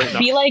Yes, you that right now.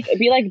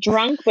 be like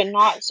drunk, but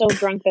not so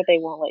drunk that they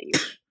won't let you.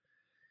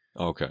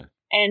 Okay.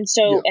 And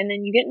so, Yeah. and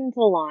then you get into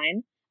the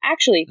line.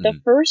 Actually, the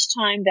first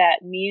time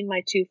that me and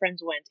my two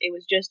friends went, it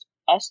was just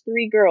us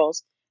three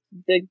girls.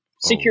 The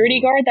security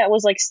Lord. guard that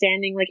was like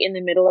standing like in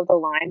the middle of the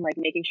line, like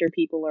making sure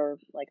people are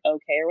like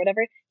okay or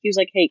whatever. He was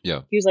like, "Hey,"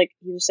 Yeah. he just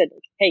said,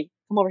 like, "Hey,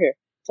 come over here."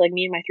 To like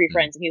me and my three Mhm.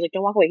 friends, and he's like,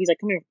 "Don't walk away." He's like,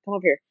 "Come here, come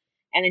over here."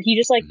 And then he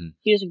just like Mhm.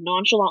 he just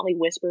nonchalantly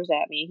whispers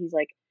at me. He's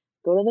like,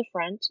 "Go to the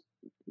front.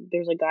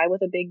 There's a guy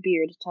with a big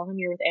beard. Tell him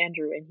you're with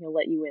Andrew, and he'll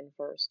let you in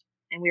first."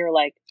 And we were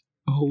like,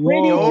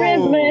 "Pretty Whoa.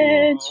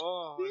 privilege."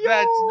 Oh,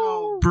 that's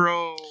no,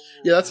 bro.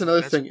 Yeah, that's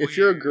another thing. If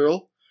you're a weird.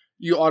 girl,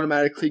 you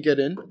automatically get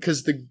in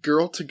because the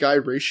girl to guy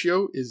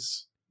ratio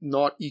is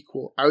not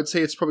equal. I would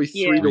say it's probably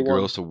Yeah. 3 to Three 1.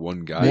 girls to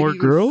one guy. Maybe More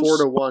even girls? 4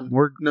 to 1.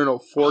 More- No,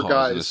 4 Oh, I was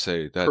gonna guys.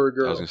 say that. per I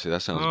girl. was gonna say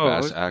that sounds Oh,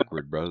 bass okay.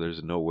 awkward, bro.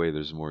 There's no way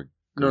there's more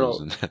No, girls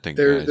no. than that than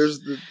There, guys. there's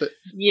the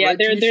Yeah, right,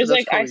 Tanisha, there's that's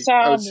like I probably-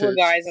 saw would say more it's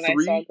guys than I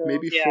 3, saw girls.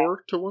 maybe yeah.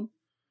 4 to 1.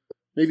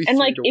 Maybe And 3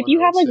 like to if 1,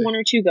 you I have would like say. one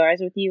or two guys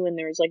with you, and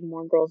there's like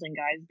more girls than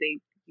guys,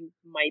 you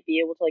might be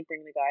able to like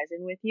bring the guys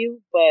in with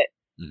you. But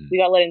Mhm. we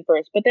got let in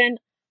first. But then,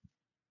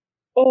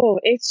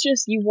 it's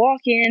just you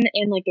walk in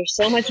and like there's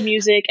so much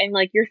music and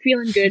like you're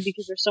feeling good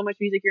because there's so much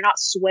music. You're not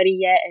sweaty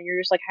yet, and you're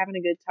just like having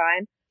a good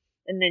time.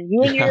 And then you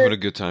You're and your having a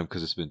good time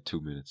because it's been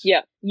 2 minutes.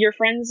 your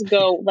friends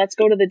go, let's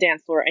go to the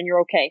dance floor, and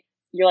you're okay.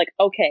 You're like,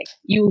 okay.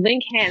 You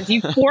link hands.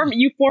 You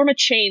form a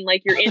chain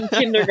like you're in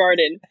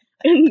kindergarten,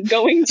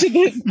 going to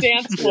the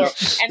dance floor.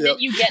 And then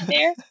you get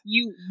there.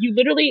 You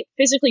literally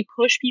physically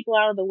push people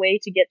out of the way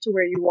to get to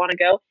where you want to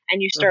go,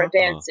 and you start Uh-huh.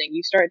 dancing.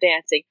 You start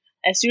dancing.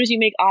 As soon as you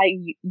make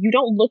you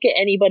don't look at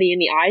anybody in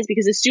the eyes,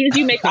 because as soon as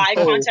you make eye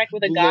Oh, contact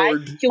with a guy,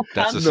 Lord. he'll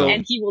That's come the sign.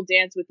 and he will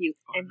dance with you,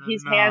 and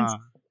his Nah. hands.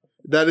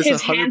 That is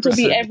His 100%. hands will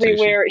be invitation.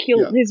 everywhere.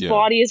 His Yeah.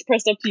 body is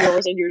pressed up to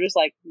yours, and you're just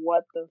like,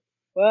 "What the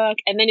fuck?"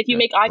 And then if you Yeah,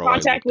 make eye bro, I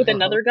contact looked with at-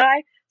 another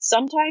guy,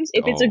 sometimes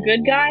if it's a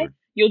good guy, Lord.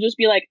 you'll just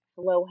be like,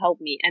 "Hello,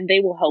 help me," and they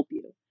will help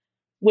you,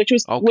 which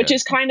Okay.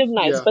 is kind of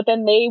nice. Yeah. But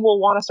then they will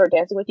want to start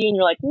dancing with you, and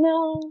you're like,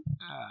 "No."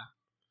 Ah.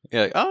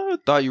 Yeah, like, I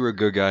thought you were a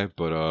good guy,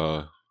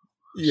 but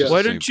Yeah. Why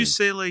the same don't you thing.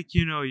 say like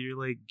you're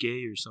like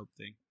gay or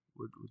something?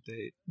 Would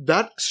they?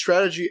 That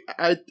strategy,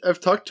 I've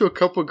talked to a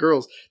couple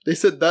girls. They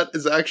said that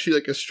is actually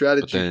like a But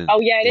strategy then Oh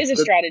yeah, it is a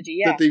That- strategy.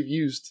 Yeah. that they've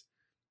used.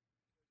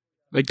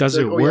 Like, does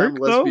Like, it oh, yeah, work I'm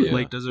though? lesbian.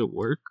 Like, does it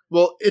work?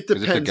 Well, it 'cause if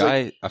the depends.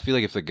 guy, like, I feel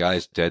like if the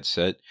guy's dead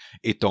set,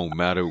 it don't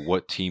matter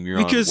what team you're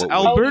Because on. what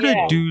way Alberta, you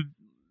go. dude,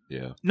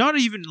 Yeah. not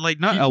even like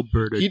not He-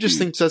 Alberta. he just dude.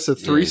 thinks that's a Yeah,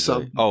 he's threesome.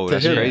 like, oh, to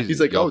that's him. crazy. He's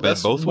like, Y'all oh, bet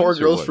that's both more ways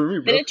or girls what? for me,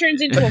 bro. Then it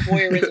turns into a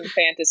voyeurism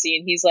fantasy,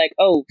 and he's like,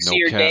 "Oh, so No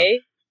you're cap.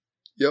 gay?"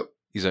 Yep.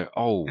 He's like,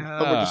 oh,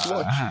 just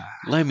watch.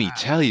 let me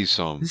tell you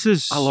something. This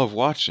is I love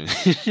watching.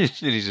 And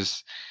he's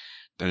just,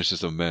 then it's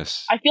just a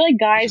mess. I feel like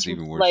guys is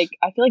even worse.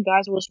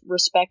 will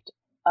respect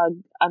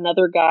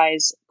another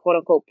guy's quote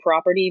unquote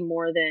property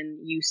more than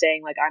you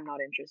saying like I'm not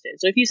interested.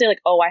 So if you say like,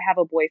 "Oh, I have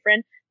a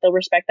boyfriend," they'll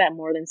respect that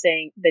more than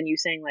you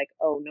saying like,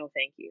 "Oh, no,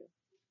 thank you."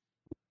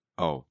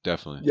 Oh,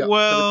 definitely. Yeah,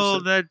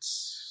 well, 100%.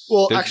 that's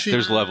Well, There's, actually,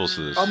 there's levels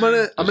to this. I'm gonna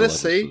There's levels to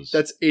say this.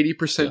 that's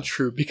 80% Yeah.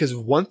 true because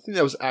one thing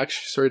that was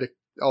actually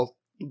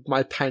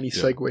my tiny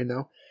Yeah. segue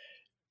now.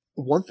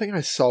 One thing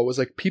I saw was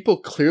like people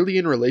clearly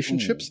in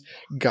relationships,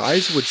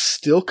 guys would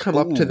still come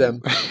up to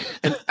them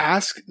and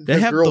ask They the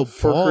have girl the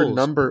for her balls,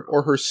 number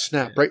or her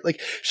snap, right?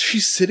 Like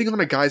she's sitting on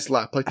a guy's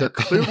lap, like they're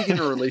clearly in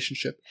a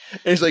relationship,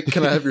 and he's like,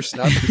 "Can I have your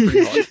snap?" It's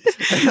pretty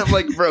hot. And I'm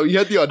like, "Bro, you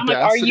had the I'm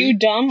audacity." like, "Are you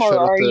dumb or Shut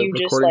up are the you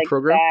just recording like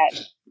program. that?"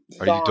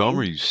 Are you dumb gone? or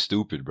are you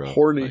stupid, bro?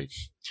 Horny. Like,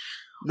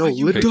 No, Are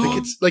you literally, like dumb?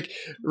 it's like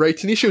right.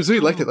 Tanisha was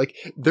really like that. Like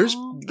there's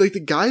like the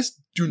guys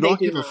do They not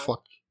do give a not.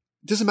 fuck.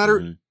 It doesn't matter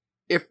mhm.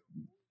 if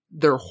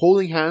they're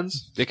holding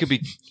hands. They could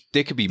be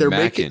They're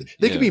making. macking.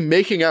 They could be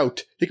making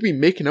out. They could be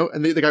making out,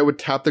 and the guy would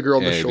tap the girl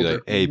on Yeah, the he'd be shoulder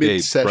like, hey, babe,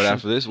 mid-session. right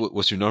after this,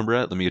 what's your number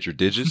at? Let me get your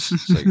digits.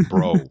 It's like,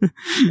 bro,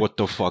 what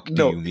the fuck do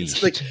No, you mean?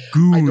 it's like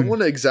goon. I don't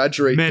want to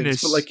exaggerate things,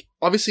 Menace. but like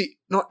obviously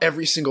not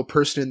every single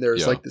person in there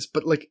is Yeah. like this.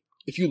 But like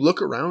if you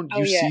look around, Oh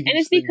you yeah, see. and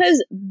these it's things.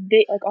 because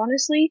they like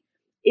honestly,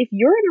 if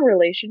you're in a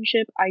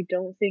relationship, I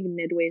don't think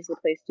Midway is the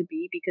place to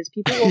be because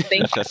people will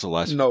think That's the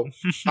last. no,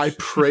 I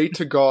pray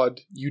to God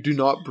you do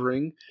not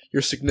bring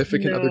your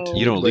significant other to No.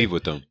 You don't Midway. leave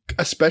with them.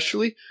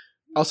 Especially,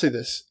 I'll say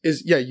this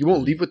is you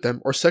won't leave with them,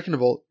 or second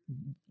of all,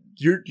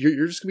 you're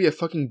just gonna be a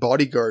fucking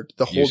bodyguard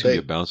the You're whole just gonna be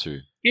day. a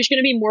bouncer. You're just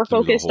gonna be more Through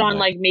the focused whole on night.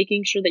 like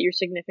making sure that your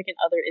significant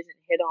other isn't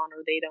hit on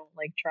or they don't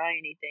like try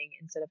anything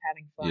instead of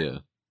having fun. Yeah.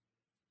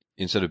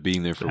 Instead of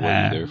being there for what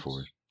you're there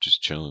for,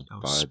 just chilling,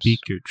 Oh, vibes. speak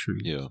your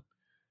truth. Yeah.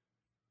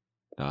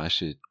 No, I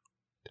should.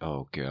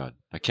 Oh god,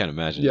 I can't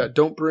imagine. Yeah,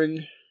 don't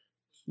bring.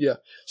 Yeah,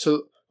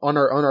 so on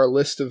our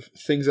list of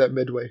things at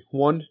Midway,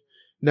 1,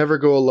 never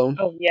go alone.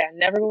 Oh yeah,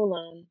 never go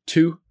alone.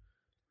 2,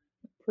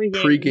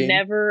 Pre-game, Pre-game,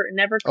 never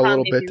a come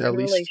little if bit you're at in a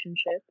least.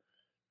 relationship.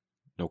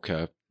 No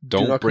cap. Do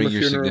Don't not come bring if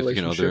your you're in a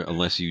significant other relationship.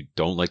 unless you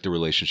don't like the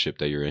relationship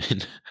that you're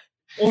in.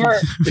 Or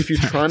If you're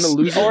trying to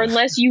lose or it,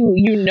 unless you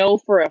know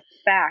for a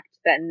fact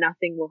that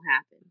nothing will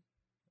happen.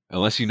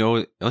 unless you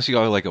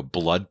got like a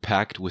blood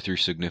pact with your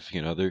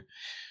significant other,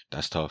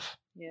 that's tough.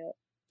 Yeah.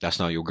 That's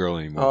not your girl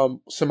anymore.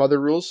 some other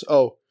rules.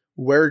 Oh,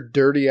 wear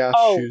dirty ass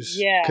Oh, shoes.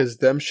 yeah. Because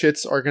them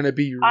shits are gonna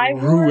be I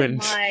wore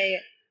ruined.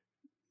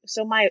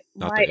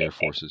 Not the Air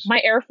Forces. My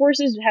Air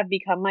Forces have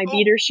become my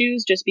beater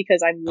shoes just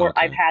because Okay.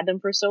 I've had them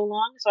for so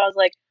long. So I was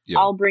like, Yeah.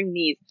 I'll bring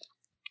these.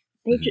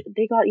 They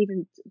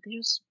Mhm.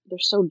 they're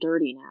so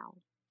dirty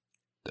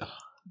now.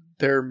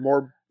 They're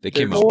more. They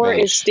came Their out Or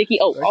beige. is sticky.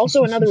 Oh, Right.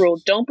 also another rule: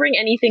 don't bring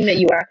anything that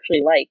you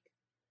actually like.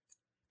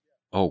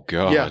 Oh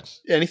god. Yeah,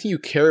 anything you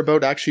care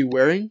about actually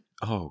wearing,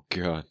 Oh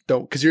god.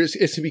 don't, because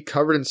it's gonna be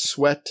covered in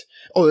sweat.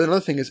 Oh, another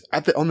thing is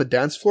on the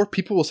dance floor,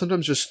 people will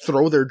sometimes just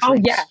throw their Oh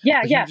drinks. yeah.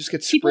 Like, you just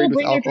get People will sprayed with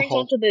bring their drinks alcohol.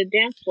 onto the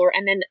dance floor,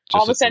 and then Just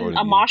all of to a throw sudden it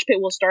a in. mosh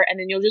pit will start, and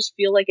then you'll just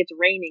feel like it's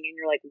raining, and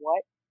you're like,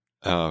 "What?"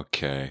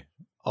 Okay.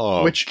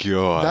 Oh Which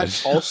god.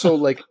 that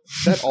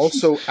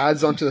also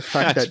adds on to the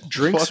fact That's that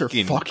drinks are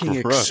fucking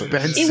fucking gross.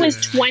 expensive. It was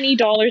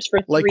 $20 for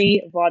Like-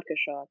 3 vodka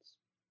shots.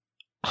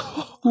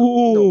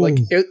 No, like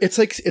it's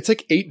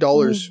like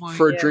 $8 Oh my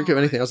for a drink of God.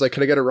 anything. I was like,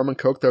 "Could I get a rum and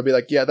coke?" They'll be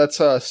like, "Yeah, that's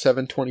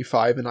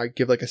 $7.25," and I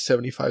give like a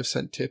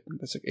 75-cent tip, and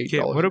that's like $8.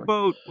 Okay, what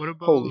about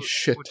Holy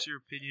shit. What's your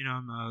opinion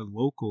on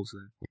locals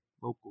then?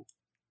 Local.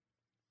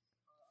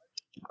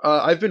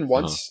 I've been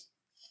once,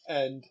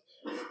 and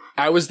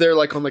I was there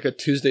like on like a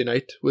Tuesday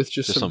night with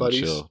just Just some something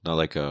buddies. chill, not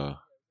like a.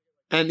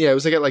 And yeah, it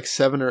was like at like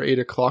 7 or 8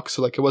 o'clock,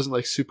 so like it wasn't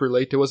like super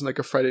late. It wasn't like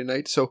a Friday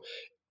night, so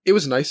it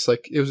was nice.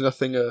 Like it was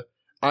nothing.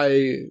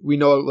 We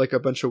know like a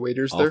bunch of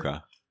waiters there Okay.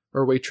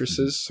 or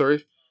waitresses.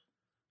 Sorry.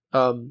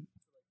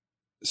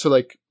 So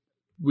like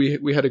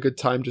we had a good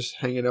time just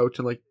hanging out,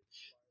 and like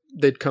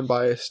they'd come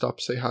by, stop,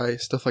 say hi,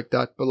 stuff like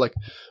that. But like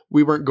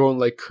we weren't going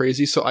like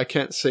crazy, so I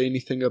can't say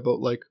anything about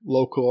like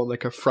local on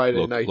like a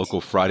Friday night.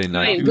 Local Friday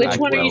night. Wait, which back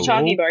one are you out.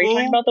 talking about? Are you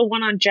talking Local? about the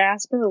one on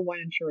Jasper or one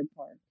in Sherwood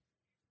Park?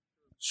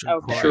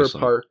 Okay. Sure Baseline.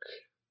 Park.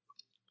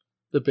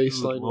 The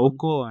baseline. one.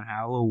 Local on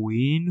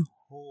Halloween.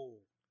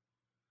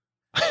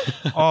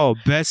 Oh,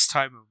 best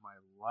time of my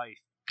life.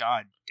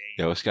 God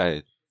damn. Yo, this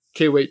guy.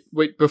 Okay, wait.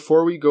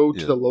 Before we go to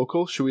Yeah. the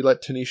local, should we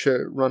let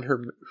Tanisha run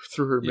her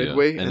through her Yeah.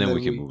 midway, and then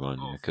we can move on.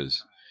 Yeah,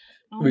 because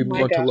Oh We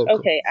my want to gosh. local.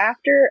 Okay,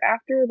 after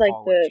like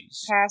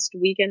Apologies. the past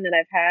weekend that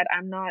I've had,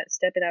 I'm not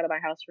stepping out of my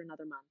house for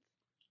another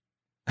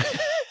month.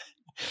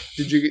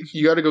 did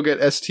you got to go get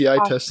STI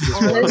tested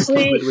as well?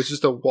 Honestly- It was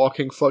just a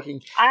walking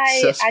fucking I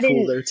cesspool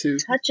didn't there too.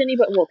 touch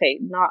anybody. Well, okay,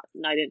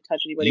 I didn't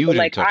touch anybody, you but didn't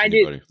like touch I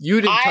anybody. did.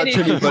 You didn't touch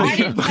anybody. I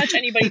didn't touch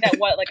anybody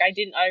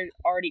that I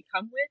already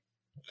come with.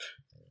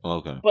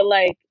 Okay. But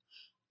like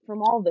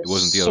from all the It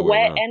wasn't the other way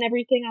sweat around. and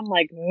everything, I'm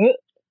like,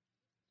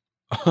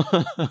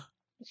 "Ugh."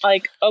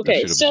 Like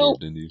okay, That shit so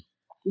absorbed into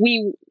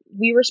you.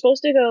 we were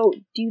supposed to go.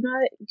 Do you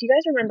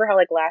guys remember how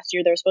like last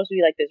year there was supposed to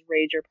be like this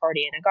rager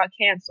party and it got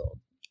canceled?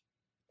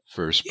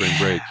 For spring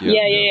break.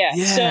 Yeah. Yeah.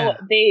 So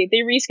they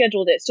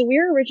rescheduled it. So we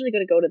were originally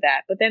going to go to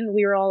that, but then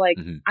we were all like,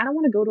 Mhm. I don't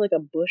want to go to like a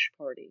bush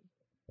party.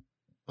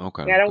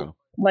 Okay. Yeah, I don't okay.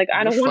 like.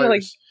 I don't want to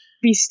like Bushfires.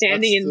 be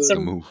standing That's in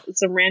the Good move.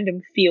 some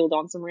random field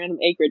on some random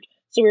acreage.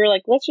 So we were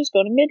like, let's just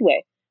go to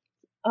Midway.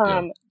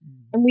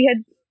 And we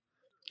had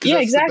 'Cause yeah,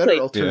 that's the better exactly.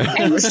 alternative,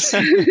 Yeah. And right?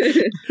 so,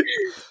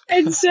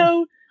 and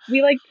so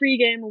we like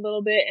pregame a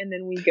little bit and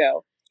then we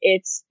go.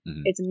 It's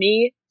Mhm. it's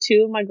me,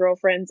 2 of my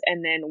girlfriends,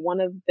 and then one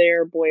of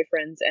their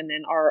boyfriends, and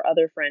then our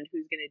other friend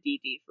who's gonna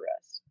DD for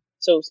us.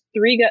 So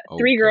three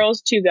Okay.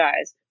 girls, 2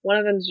 guys. One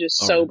of them's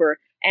just All right. sober,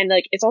 and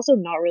like it's also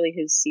not really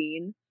his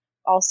scene.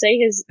 I'll say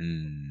his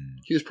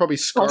He was probably I'll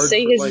scarred.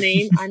 say for his life.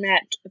 name. I'm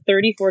at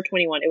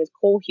 3421. It was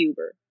Cole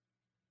Huber.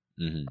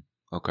 Mm-hmm.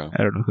 Okay. I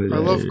don't know who that I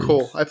love is.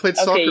 Cole. I played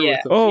Okay, soccer yeah.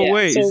 with him. Oh Yeah,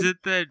 wait, so-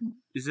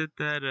 is it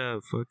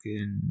that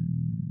fucking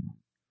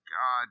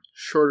God?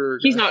 Shorter.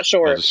 He's guy. not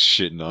short. Y'all just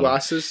shitting on him.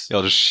 Glasses.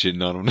 Y'all just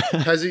shitting on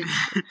him. Has he?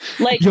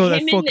 Like Yo,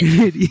 that him fucking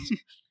idiot.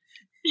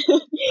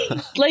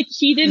 like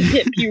he didn't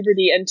hit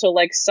puberty until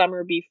like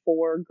summer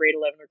before grade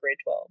 11 or grade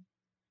 12.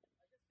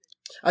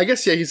 I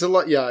guess yeah. He's a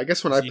lot. Yeah. I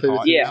guess when Is I he played with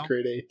hot him, he now? was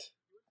grade 8.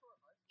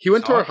 He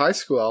went to our Hot? high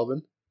school,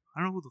 Alvin. I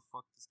don't know who the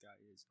fuck this guy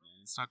is, man.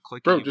 It's not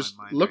clicking. Bro, in just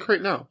my mind look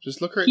right now.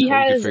 Just look right He now.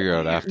 We can has figure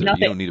out after.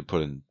 nothing. You don't need to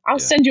put in. I'll yeah.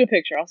 send you a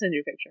picture. I'll send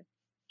you a picture.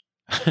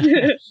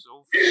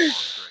 So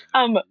fucked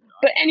right now.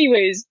 But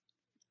anyways,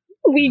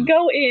 we Mhm.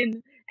 go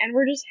in and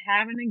we're just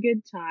having a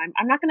good time.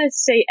 I'm not gonna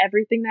say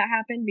everything that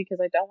happened because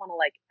I don't want to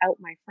like out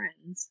my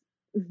friends.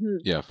 Mhm.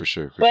 Yeah, for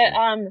sure. For But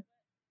sure.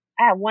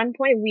 at one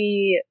point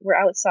we were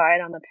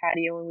outside on the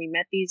patio and we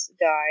met these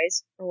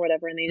guys or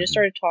whatever, and they just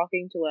started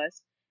talking to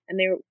us. And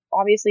they were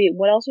obviously,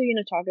 what else are you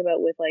going to talk about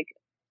with like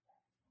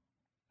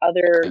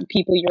other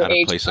people your At a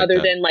age place like other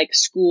that. than like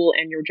school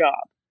and your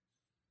job?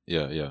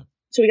 Yeah.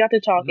 So we got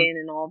to talking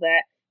and all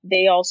that.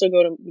 They also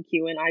go to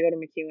McEwen. I go to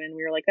McEwen.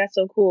 We were like, that's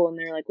so cool. And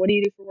they're like, what do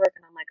you do for work?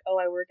 And I'm like, oh,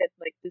 I work at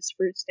like this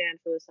fruit stand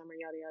for the summer,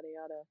 yada, yada,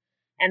 yada.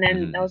 And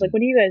then I was like, what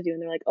do you guys do?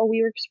 And they're like, oh,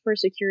 we work for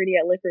security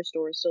at liquor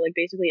stores. So like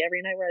basically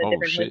every night we're at a Oh,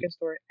 different shit. liquor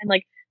store. And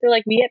like, they're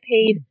like, we get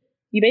paid.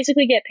 You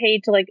basically get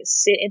paid to like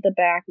sit at the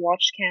back,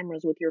 watch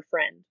cameras with your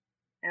friend.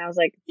 And I was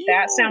like,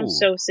 that sounds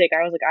so sick.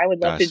 I was like, I would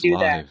love to do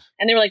that.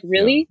 And they were like,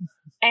 really?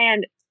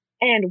 And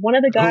one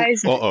of the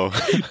guys, Uh-oh.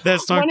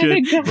 That's one not of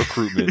good. the guys,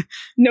 Recruitment.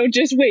 no,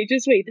 just wait.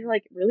 They're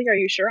like, really? Are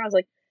you sure? I was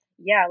like,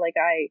 yeah,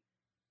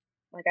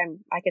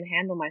 I can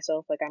handle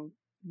myself. Like I'm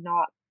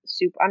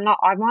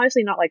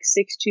obviously not like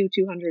 6'2",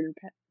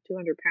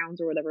 200 pounds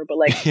or whatever, but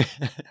like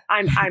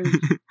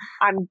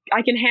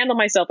I can handle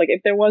myself. Like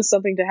if there was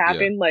something to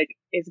happen, like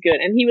it's good.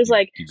 And he was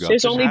like, you got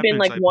there's this. only been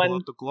like I pull one.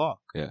 out the Glock.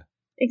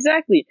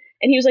 Exactly.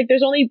 And he was like,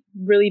 there's only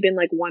really been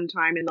like one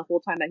time in the whole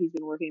time that he's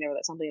been working there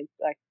that something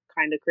like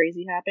kind of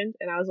crazy happened.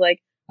 And I was like,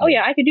 oh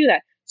yeah, I could do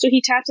that. So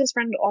he taps his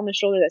friend on the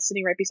shoulder that's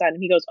sitting right beside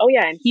him. He goes, oh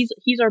yeah, and he's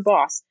our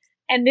boss.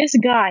 And this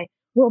guy,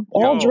 we're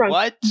all drunk.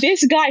 What?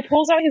 This guy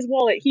pulls out his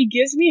wallet. He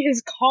gives me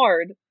his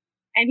card.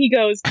 And he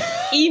goes,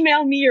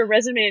 email me your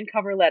resume and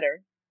cover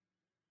letter.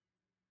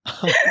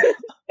 It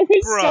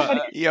was so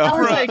funny. Yo, I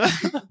was like,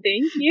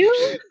 thank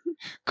you.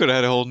 could have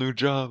had a whole new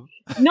job.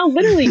 No,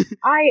 literally,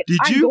 I'm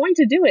you? going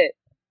to do it.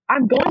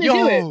 I'm going to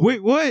do it.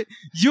 Wait, what?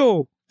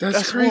 Yo,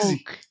 That's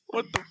crazy. woke.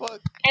 What the fuck?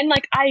 And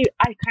like I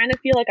kind of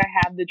feel like I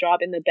have the job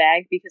in the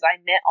bag because I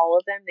met all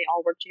of them. They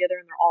all work together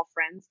and they're all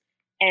friends.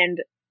 And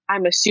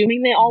I'm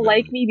assuming they all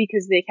like me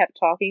because they kept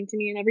talking to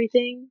me and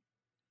everything.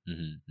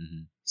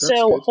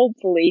 So good.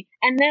 hopefully,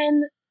 and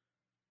then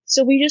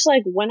so we just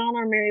like went on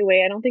our merry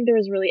way. I don't think there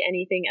was really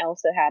anything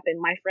else that happened.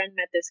 My friend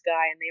met this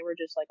guy and they were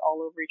just like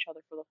all over each other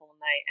for the whole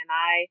night.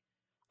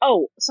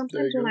 And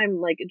sometimes when I'm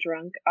like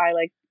drunk, I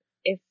like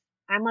if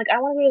I'm like,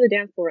 I want to go to the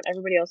dance floor and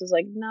everybody else is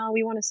like, no,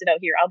 we want to sit out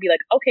here. I'll be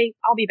like, okay,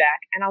 I'll be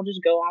back. And I'll just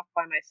go off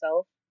by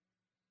myself.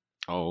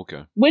 Oh,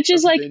 okay. Which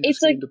is That's a like, dangerous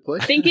it's like game to play.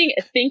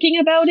 thinking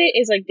about it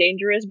is like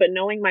dangerous, but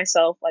knowing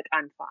myself, like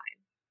I'm fine.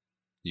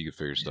 You can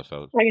figure stuff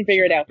out. I can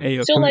figure it out. hey,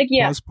 yo, So, can we like,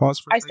 yeah, pause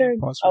for a I second, started,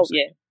 pause for a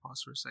second.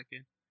 Pause for a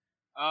second.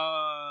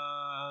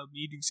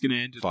 Meeting's gonna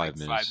end in 5 like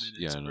minutes. 5 minutes,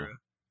 Yeah, I know.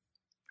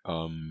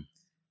 bro.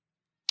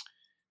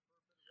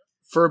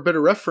 For a bit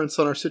of reference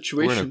on our We're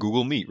situation, in a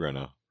Google Meet right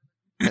now.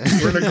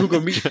 we're in a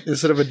Google Meet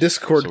instead of a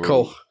Discord So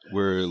call.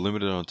 We're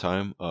limited on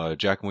time.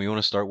 Jack, we want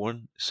to start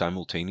one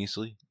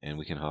simultaneously, and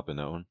we can hop in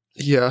that one.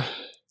 Yeah,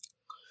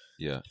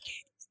 Yeah.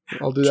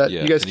 I'll do that.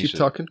 Yeah, You guys keep Tanisha,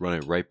 talking. Run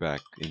it right back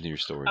into your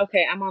story.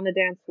 Okay, I'm on the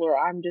dance floor.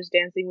 I'm just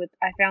dancing with.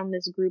 I found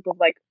this group of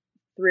like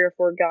 3 or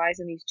 4 guys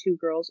and these 2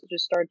 girls.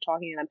 Just started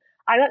talking to them.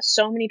 I got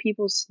so many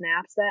people's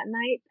snaps that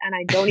night, and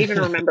I don't even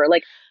remember.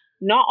 Like,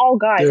 not all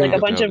guys, Yeah. like a I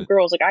bunch doubt of it.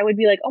 girls. Like, I would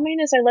be like, "Oh my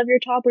goodness, I love your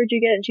top. Where'd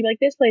you get it?" And she'd be like,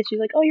 "This place." She's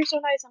like, "Oh, you're so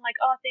nice." I'm like,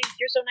 "Oh, thanks.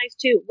 You're so nice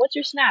too. What's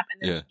your snap?"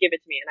 And then Yeah. she'd give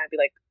it to me, and I'd be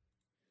like,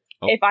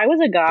 Oh, "If I was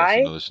a That's guy,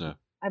 another snap.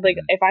 I'd be like,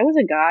 Mhm. if I was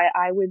a guy,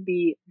 I would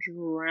be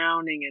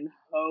drowning in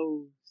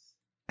hose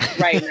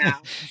right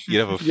now." You'd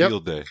have a Yep.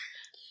 field day.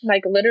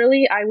 Like,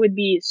 literally, I would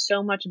be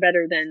so much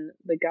better than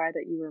the guy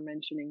that you were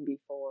mentioning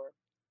before.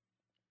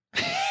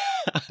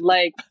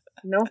 Like,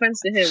 no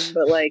offense to him,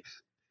 but like,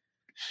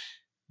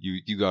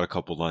 You got a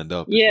couple lined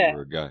up. Yeah. If you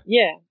were a guy.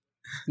 yeah.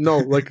 No,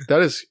 like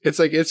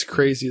it's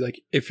crazy.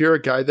 Like if you're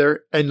a guy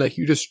there and like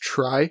you just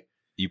try,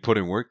 You put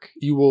in work.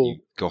 you will. You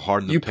go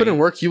hard in the You put in paint.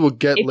 work, you will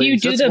get If you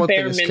ladies. do That's the one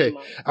bare thing. Okay,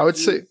 minimum, I would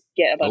you say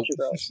get a bunch Nope. of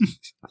girls.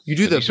 you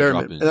do the Tanisha bare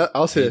dropping minimum. And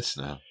I'll say hints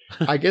this. now.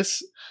 I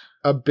guess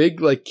a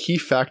big like key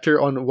factor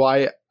on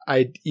why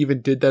I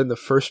even did that in the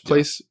first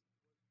place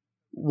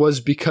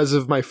was because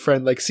of my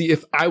friend. Like, see,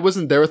 if I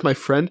wasn't there with my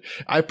friend,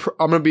 I'm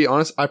gonna be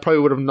honest, I probably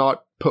would have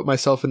not put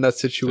myself in that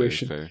Very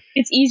situation. fair.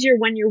 It's easier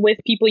when you're with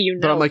people you know.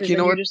 But I'm like, 'cause you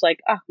then know you're what? just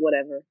like,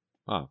 whatever.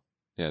 Oh,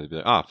 yeah. They'd be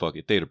like, fuck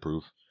it. They'd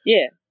approve.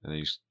 Yeah. And then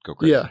you just go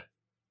crazy. Yeah,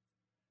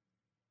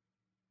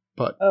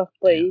 but Oh,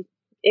 but Yeah.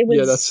 it was.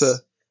 yeah, that's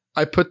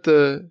I put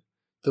the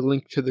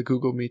link to the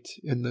Google Meet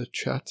in the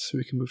chat so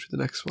we can move to the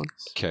next one.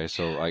 Okay,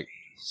 so I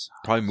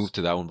probably move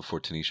to that one before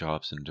Tanisha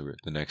hops into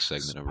the next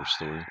segment of her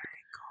story.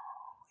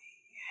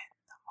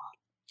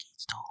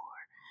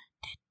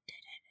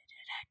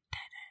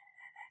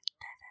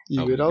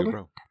 You Oh, good, we Alder?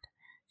 bro.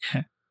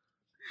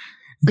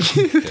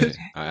 Okay,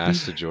 I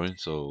asked to join,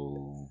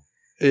 so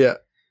Yeah,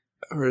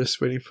 we're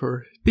just waiting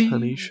for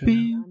Tanisha.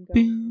 I'm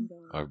going.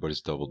 everybody's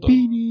doubled up.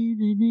 I'm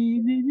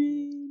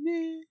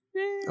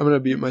gonna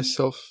mute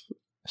myself.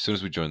 As soon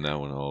as we join that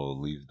one, I'll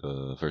leave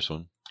the first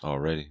one.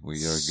 Already, we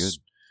are good.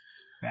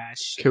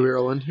 Okay, we're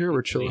all in here.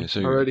 We're chilling Yeah,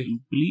 so already.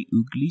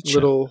 Oogly cha.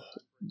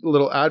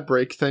 Little ad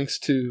break. Thanks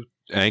to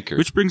Anchor.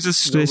 Which brings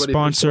us to the Nobody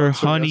sponsor,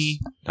 sponsored Honey.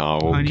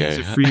 Oh, Honey okay. is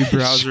a free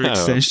browser Shut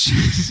up.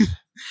 extension.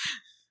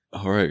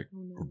 All right, Oh,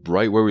 no.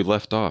 right where we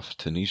left off,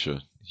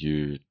 Tanisha,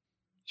 you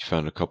You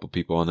found a couple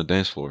people on the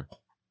dance floor.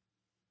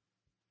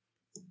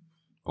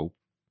 Oh.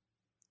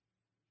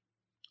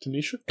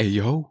 Tanisha? Hey,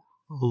 yo.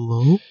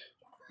 Hello?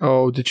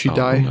 Oh, did she Oh,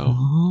 die? no.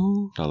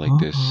 Hello? Not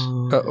like this.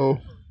 Uh-oh.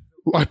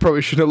 I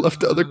probably should have left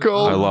the other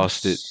call. I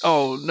lost it.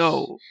 Oh,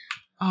 no.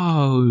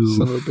 Oh,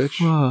 Son of a bitch.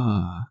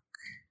 fuck.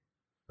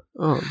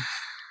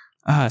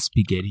 Oh.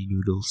 Spaghetti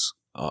noodles.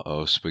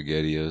 Uh-oh,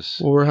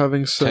 SpaghettiOs. Well, we're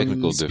having some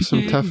Technical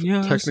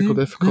technical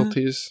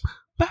difficulties.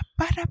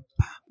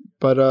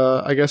 But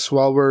I guess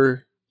while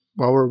we're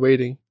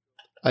waiting,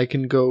 I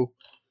can go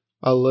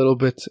a little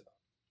bit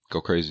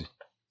Go crazy.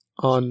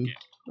 on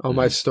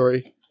my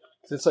story.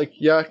 It's like,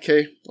 yeah,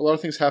 okay, a lot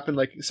of things happened.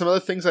 Like, some other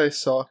things I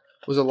saw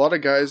was a lot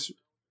of guys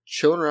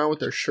chilling around with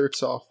their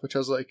shirts off, which I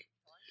was like,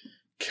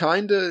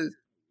 kind of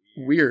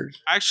weird.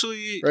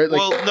 Actually, Right, like,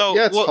 well, no,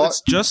 yeah, it's hot.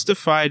 it's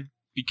justified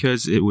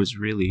because it was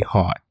really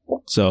hot.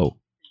 So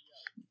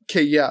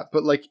Okay, yeah,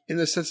 but like, in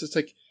the sense, it's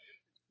like,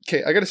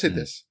 okay, I gotta say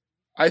this.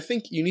 I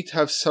think you need to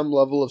have some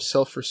level of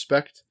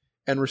self-respect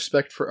and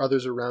respect for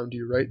others around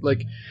you, right?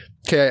 Like,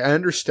 okay, I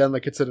understand,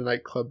 like, it's at a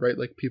nightclub, right?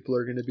 Like, people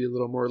are gonna be a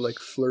little more, like,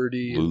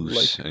 flirty and,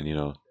 Loose. like, And,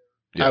 yeah,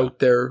 out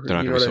there, they're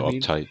not you going know to what be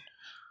I so mean? uptight.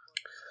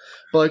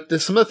 But, like,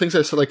 there's some of the things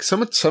I saw, like,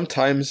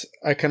 sometimes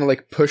I kind of,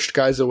 like, pushed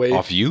guys away.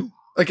 Off you?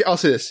 Like, I'll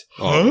say this.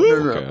 Oh,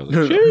 No,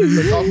 okay.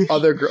 Like, off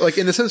other girls. Like,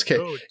 in the sense, okay,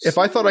 if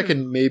I thought I could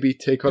maybe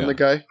take on Yeah. the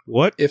guy,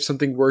 what? if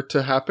something were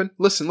to happen,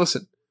 listen.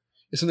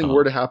 If something Uh-huh.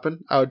 were to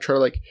happen, I would try to,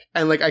 like,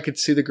 and, like, I could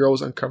see the girl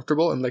was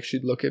uncomfortable, and, like,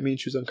 she'd look at me and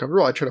she was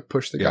uncomfortable. I'd try to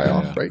push the guy Yeah,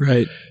 off, yeah. right?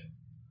 Right.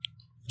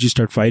 Did you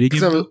start fighting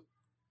Because him?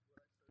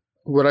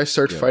 would I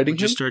start Yeah. fighting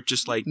Would you him? start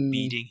just like Mm.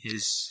 beating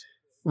his?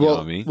 You know Well,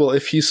 what I mean? well,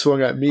 if he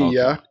swung at me, Okay.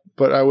 yeah,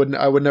 but I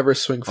would never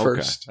swing Okay,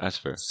 first. that's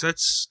fair.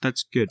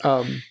 That's good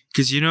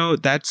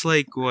because that's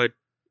like what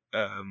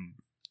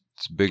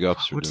It's big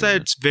ups. for what's doing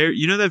that? It's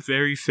that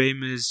very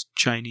famous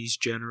Chinese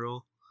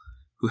general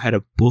who had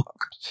a book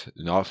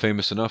Not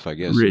famous enough, I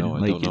guess. written No, I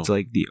like don't know. it's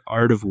like the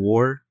art of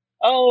war.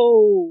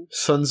 Oh,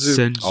 Sun Tzu.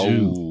 Sun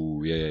Tzu.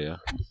 Oh, yeah.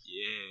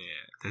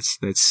 Yeah,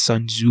 that's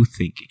Sun Tzu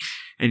thinking.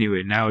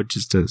 Anyway, now it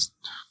just does.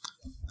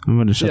 I'm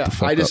gonna shut Yeah, the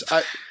fuck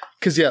up.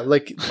 because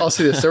like, I'll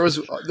say this. There was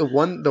the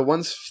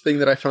one thing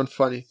that I found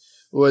funny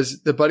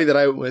was the buddy that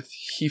I went with.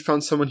 He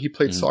found someone he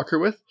played Mhm. soccer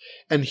with,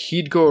 and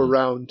he'd go Mhm.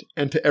 around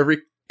and to every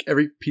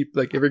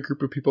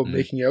group of people Mhm.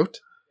 making out,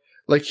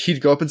 like,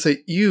 he'd go up and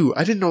say, "You,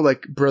 I didn't know,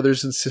 like,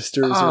 brothers and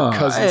sisters or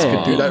cousins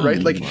could do that,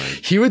 right?" Like, my-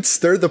 he would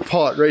stir the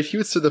pot, right? He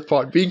would stir the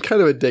pot, being kind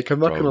of a dick. I'm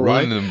not Bro, gonna lie.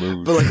 ruining the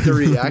mood. But, like, the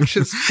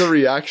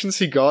reactions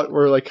he got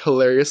were, like,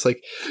 hilarious.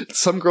 Like,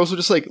 some girls would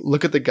just, like,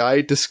 look at the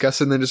guy, discuss,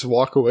 and then just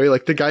walk away.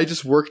 Like, the guy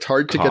just worked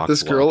hard to get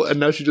this girl, Cock-blocked. and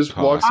now she just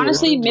Cock. walks away.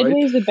 honestly, from him, Midway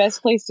right? is the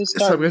best place to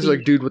start. Some guys are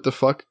like, "Dude, what the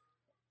fuck?"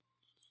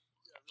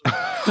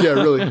 Yeah,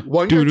 really.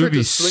 One Dude, it guy would tried be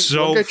to swing.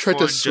 so One guy tried to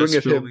fun swing just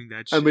at him, filming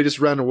that shit. and we just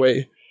ran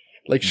away.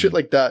 Like, shit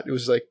like that. It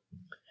was like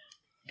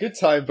good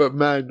time, but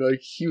man,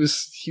 like, he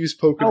was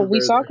poking. Oh, the we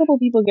bear saw a there. couple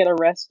people get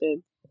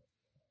arrested.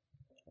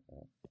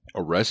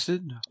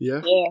 Arrested?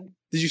 Yeah. Yeah,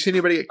 Did you see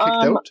anybody get kicked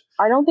Um, out?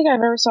 I don't think I've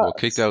ever saw.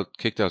 Well,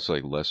 kicked out's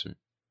like lesser.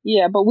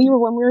 Yeah, but when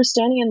we were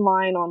standing in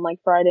line on like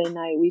Friday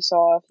night, we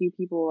saw a few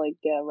people like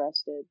get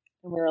arrested,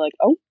 and we were like,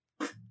 "Oh,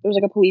 there was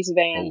like a police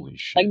van, Holy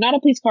shit. like not a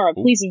police car, a Ooh.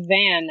 police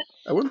van."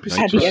 I wouldn't be Nice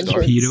at the surprised.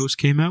 entrance. Torpedoes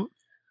came out.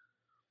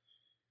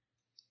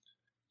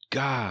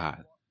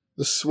 God.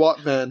 The SWAT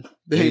van.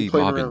 They They ain't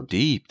playing mobbing around.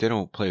 deep. They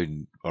don't play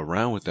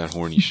around with that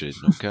horny shit.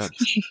 No cap.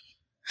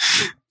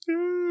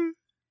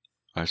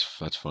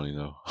 That's funny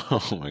though.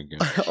 Oh my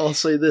god. I'll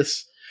say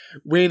this: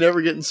 we ain't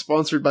ever getting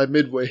sponsored by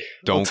Midway. I'll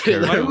Don't tell you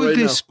care. that Why would right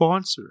they now.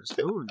 sponsor us?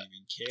 I wouldn't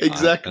even care.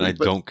 Exactly, And I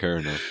but- don't care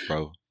enough,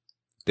 bro.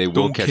 They will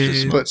Don't catch care, the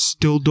smoke. but-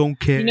 still don't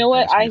care. You know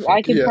what? Ask me if I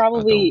I could Yeah, I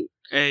probably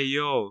Hey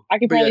yo, I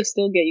could But probably yeah.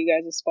 still get you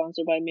guys a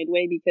sponsor by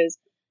Midway because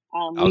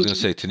I was gonna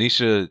say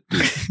Tanisha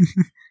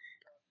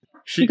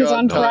She Because got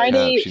on no,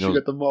 Friday- she she knows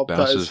got the mob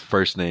bounces ties.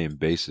 first name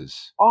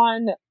basis.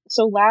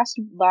 so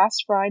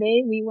last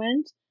Friday we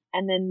went,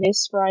 and then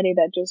this Friday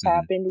that just Mhm.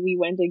 happened we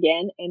went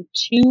again, and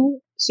two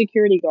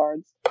security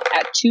guards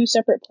at two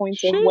separate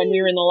points of when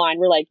we were in the line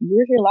were like, "You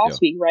were here last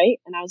week, right?"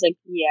 And I was like,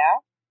 "Yeah."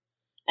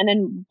 And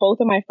then both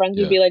of my friends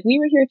would Yeah. be like, "We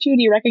were here too.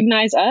 Do you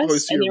recognize us?" Oh,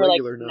 so and they you're were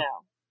like, regular now.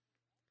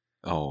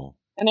 "No." Oh.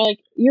 And they're like,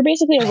 "You're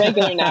basically a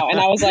regular now." And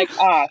I was like,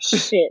 "Ah,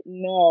 shit,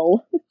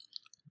 no."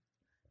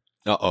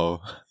 Uh-oh.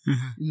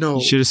 No,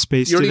 you should have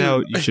spaced You don't it even-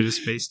 out. You should have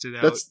spaced it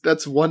out.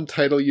 that's one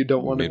title you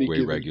don't want to be Midway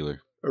given.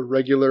 regular. A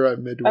regular at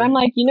Midway. But I'm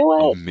like, you know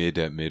what? Oh, mid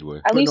at Midway.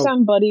 At But least no-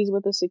 I'm buddies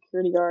with the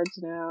security guards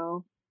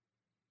now.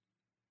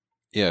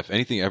 Yeah, if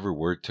anything ever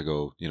were to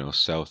go,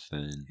 south,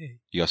 then Hey,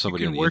 you got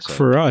somebody you on can the work inside.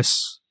 for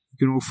us. You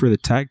can work for the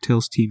Tag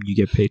Tails team. You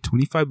get paid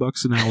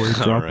 $25 an hour.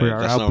 Drop Alright,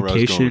 our that's not where I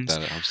was going with applications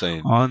that. I'm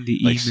saying, on the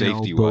like, email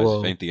safety-wise, below.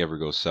 if anything ever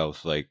goes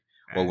south, like,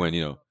 or when,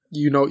 you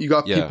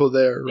got Yeah. people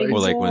there, right? or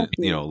like when,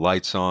 Exactly.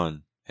 lights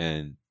on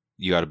and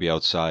you got to be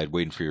outside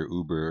waiting for your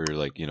Uber or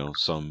like,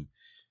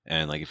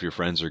 and like if your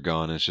friends are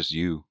gone, and it's just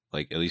you.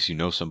 Like at least you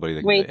know somebody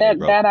that can Wait, be like, "Hey, that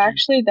bro, that could you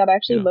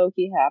actually you know, low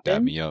key dab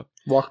happened. me up."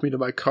 Walk me to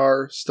my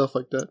car, stuff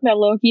like that. That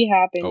low key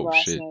happened Oh,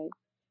 last shit. night.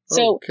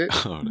 So okay.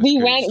 Oh, that's we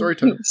crazy. went. Story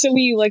time. So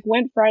we like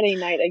went Friday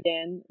night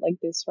again, like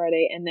this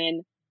Friday, and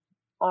then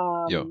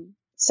Yo.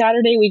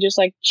 Saturday we just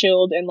like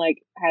chilled and like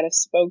had a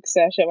smoke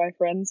sesh at my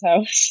friend's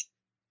house.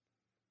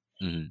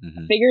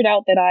 Figured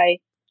out that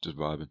Just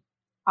vibing.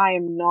 I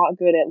am not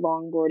good at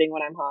longboarding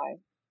when I'm high.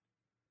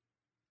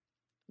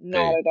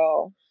 Not Hey. at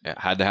all. It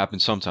had to happen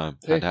sometime.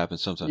 Hey, Had to happen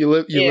sometime. You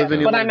live. You Yeah, live in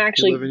your but life. I'm You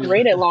actually live in your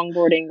great life. at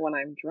longboarding when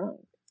I'm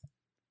drunk.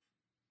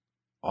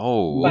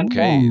 Oh, Fun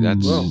okay. fact.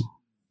 That's Whoa.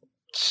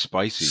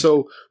 spicy.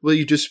 So, will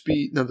you just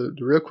be now? The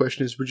real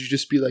question is, would you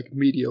just be like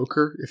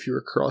mediocre if you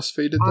were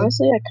crossfaded? Then?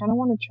 Honestly, I kind of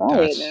want to try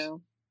it That's-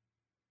 now.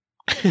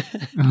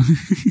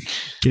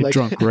 Get Like,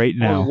 drunk right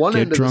now. On one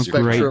Get end of the drunk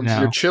right spectrum,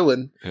 now. you're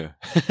chilling. yeah.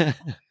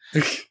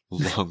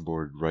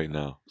 Longboard right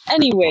now.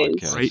 Anyways.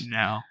 Podcast. Right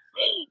now.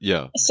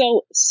 Yeah.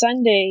 So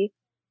Sunday,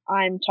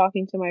 I'm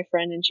talking to my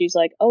friend, and she's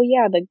like, "Oh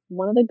yeah,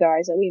 one of the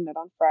guys that we met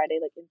on Friday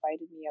like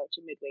invited me out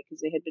to Midway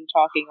because they had been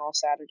talking all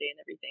Saturday and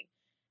everything."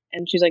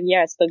 And she's like,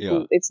 "Yeah,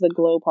 Yeah. it's the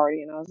glow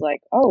party." And I was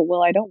like, "Oh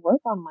well, I don't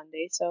work on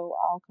Monday, so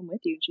I'll come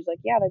with you." And she's like,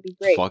 "Yeah, that'd be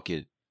great." Fuck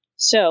it.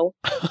 So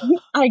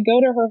I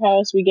go to her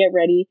house, we get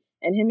ready,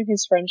 and him and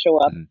his friend show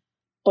up. Mhm.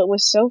 But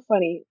what's so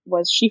funny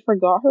was she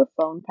forgot her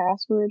phone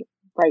password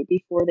right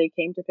before they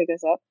came to pick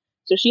us up.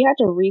 So she had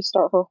to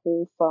restart her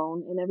whole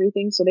phone and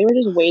everything. So they were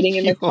just waiting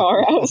in the Yo,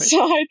 car what?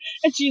 outside,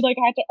 and she like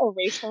had to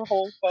erase her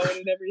whole phone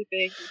and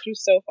everything, which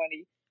was so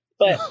funny.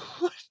 But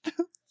What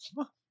the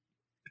fuck?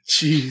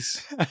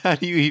 Jeez, How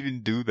do you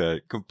even do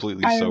that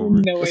completely I have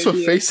sober? no that's what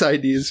idea. Face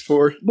ID is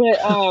for. But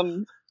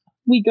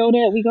we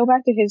go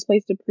back to his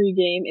place to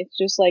pregame. It's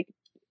just like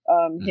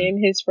him,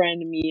 his friend,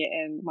 me,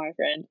 and my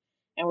friend,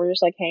 and we're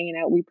just like hanging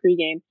out. We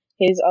pregame.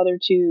 His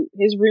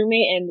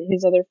roommate and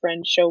his other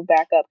friend show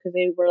back up because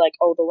they were like,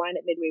 "Oh, the line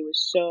at Midway was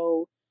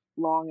so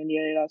long and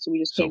yada yada." So we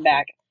just So came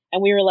back,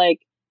 and we were like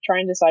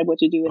trying to decide what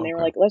to do, and they were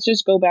Okay. like, "Let's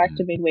just go back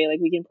to Midway.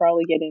 Like we can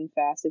probably get in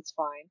fast. It's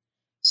fine."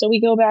 So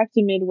we go back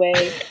to Midway.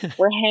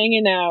 We're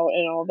hanging out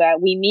and all that.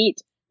 We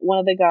meet one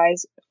of the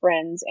guy's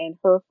friends and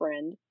her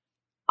friend.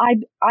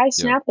 I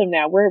snap them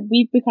now.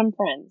 We've become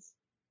friends.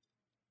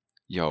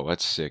 Yo,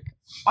 that's sick.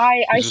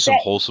 I These are some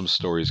set wholesome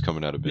stories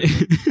coming out of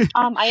it.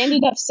 I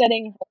ended up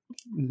setting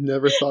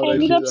Never thought I I'd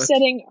ended do up that.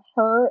 setting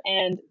her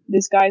and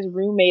this guy's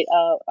roommate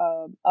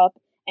up,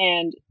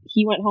 and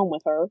he went home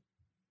with her.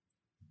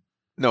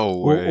 No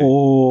way.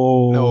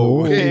 Oh. No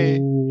way.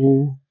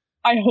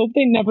 I hope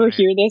they never Right.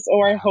 hear this,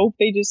 or I Wow. hope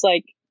they just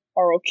like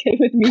are okay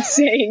with me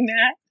saying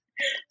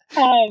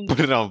that. Put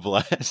it on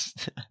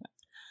blast.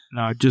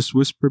 No, just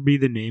whisper me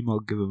the name. I'll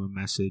give him a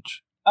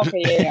message.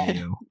 Okay, yeah.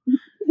 Yo,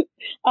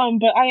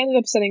 But I ended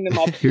up setting them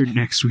up. hear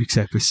next week's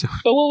episode.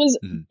 But what was?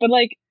 Mhm. But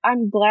like,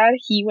 I'm glad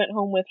he went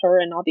home with her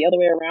and not the other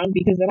way around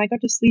because then I got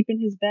to sleep in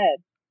his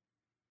bed.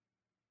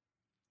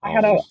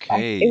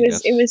 Okay, it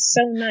that's was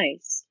so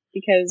nice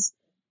because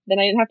then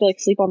I didn't have to like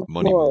sleep on the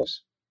money floor.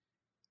 moves.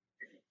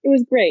 It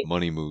was great.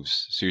 Money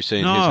moves. So you're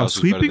saying his No, house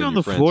was better sleeping than on your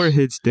the friend's? floor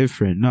hits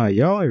different. No,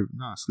 y'all are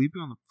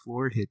sleeping on the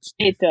floor hits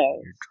It different when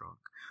does. you're drunk.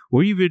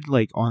 Or even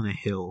like on a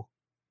hill.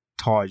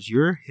 Taj,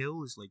 your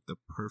hill is like the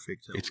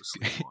perfect hill It's to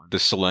sleep on. the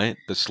slant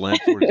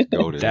floor is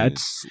goated.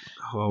 That's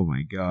oh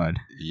my god.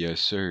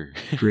 yes, sir.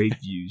 Great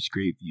views,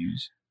 great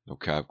views. No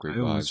cap, great I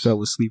almost vibes.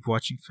 fell asleep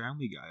watching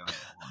Family Guy on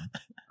that one.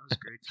 That was a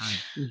great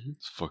time.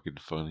 It's fucking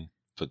funny.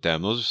 But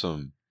damn, those are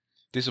some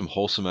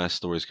wholesome ass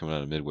stories coming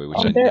out of Midway, which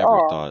Oh, I there never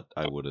are. thought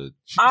I would have.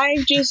 I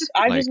just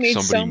Like made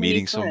somebody so many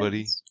meeting friends.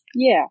 somebody?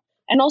 Yeah,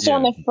 and also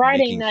on the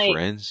Friday making night,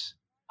 friends.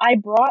 I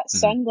brought Mhm.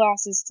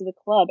 sunglasses to the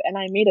club and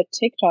I made a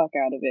TikTok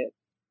out of it.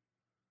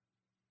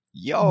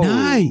 Yo,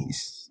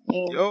 Nice.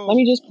 Yo, Let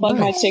me just plug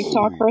my nice.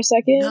 TikTok for a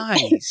second.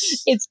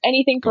 Nice. It's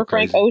anything for Go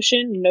Frank crazy.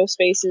 Ocean, no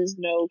spaces,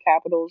 no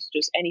capitals,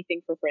 just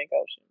anything for Frank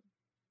Ocean.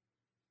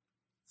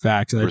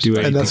 Facts. I do Respect.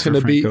 anything And that's for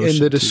going to be Frank in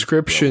Ocean, the too. Yeah,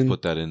 description. we'll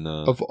put that in the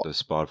of-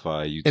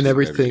 Spotify, YouTube, and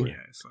everything. Yeah,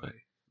 everywhere. if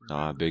I Nah,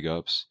 remember. big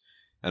ups.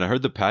 And I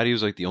heard the patio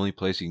is like the only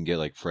place you can get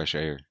like fresh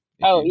air.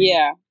 if Oh you need-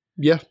 yeah.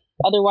 Yeah,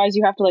 Otherwise,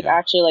 you have to like Yeah.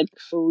 actually like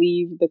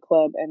leave the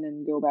club and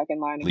then go back in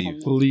line and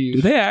Leave. come. leave.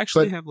 Do they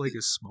actually But- have like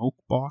a smoke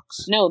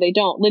box? No, they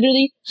don't.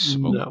 Literally,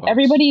 Smoke No. box.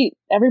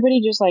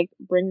 everybody just like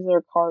brings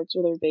their carts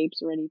or their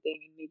vapes or anything,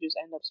 and they just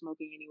end up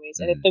smoking anyways.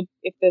 And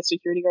if the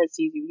security guard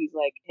sees you, he's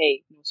like,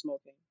 "Hey, no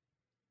smoking."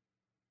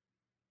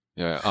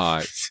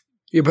 Yeah,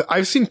 Yeah, but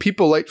I've seen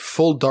people light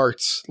full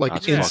darts like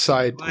That's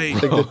inside, fucking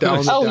like the gross.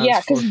 down. The Oh dance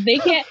yeah, floor. because they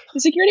can't. The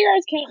security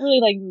guards can't really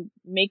like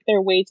make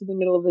their way to the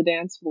middle of the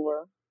dance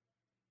floor.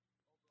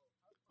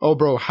 Oh,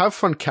 bro, have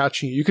fun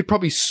catching you. You could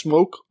probably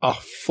smoke a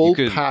full You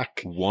could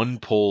pack one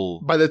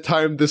pull, by the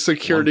time the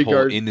security one pull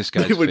guard in this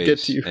they guy's would face get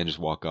to you. and just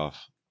walk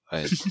off.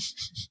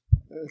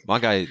 My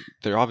guy,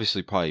 they're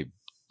obviously probably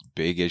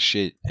big as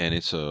shit, and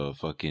it's a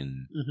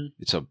fucking, Mhm.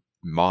 it's a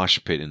mosh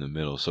pit in the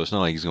middle. So it's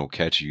not like he's gonna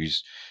catch you. You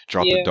just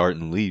drop Yeah. the dart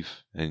and leave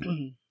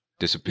and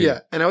disappear. Yeah,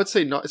 and I would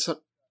say not. It's not,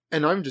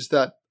 and I'm just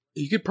that.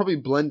 You could probably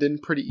blend in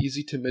pretty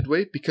easy to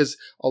Midway because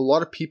a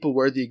lot of people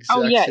wear the exact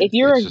Oh, yeah, same if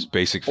you're It's a- just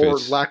basic or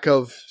fits. lack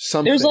of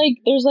something. There's like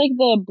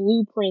the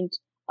blueprint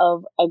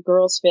of a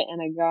girl's fit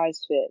and a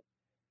guy's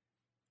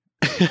fit.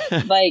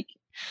 Like,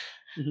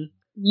 Mhm.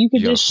 you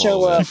could You gotta just show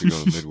follow that up. if you're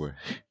going midway.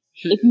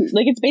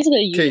 Like, it's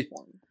basically a Okay.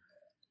 uniform.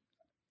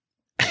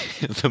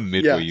 The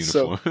midway Yeah,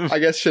 so uniform. I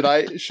guess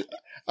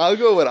I'll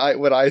go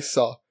what I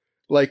saw.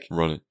 Like,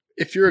 Run it.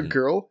 if you're a Mhm.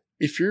 girl,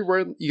 if you're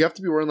wearing, you have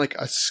to be wearing like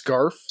a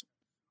scarf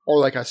or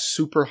like a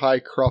super high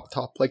crop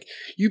top. Like,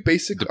 you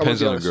basically, I'm gonna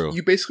Depends be on the honest, girl.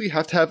 you basically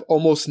have to have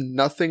almost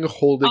nothing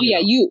holding. Oh, yeah,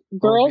 it up. you I'm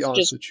gonna be girls honest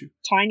just with you.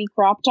 tiny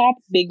crop top,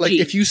 big Like,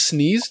 jeans. if you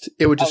sneezed,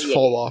 it would just Oh, yeah,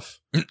 fall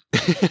yeah.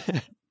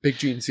 off. Big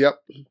jeans,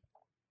 yep.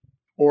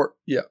 Or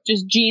yeah,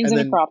 Just jeans and and,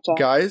 then a crop top.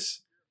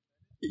 guys,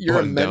 you're a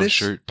Button down menace.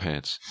 shirt,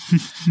 pants.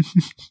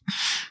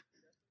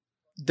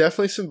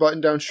 Definitely some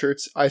button-down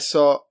shirts. I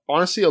saw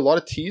honestly a lot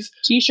of tees.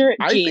 T-shirt,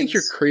 I jeans. think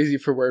you're crazy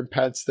for wearing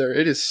pants there.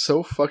 It is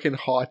so fucking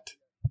hot.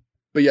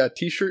 But yeah,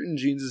 t-shirt and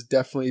jeans is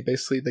definitely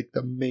basically like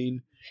the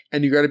main.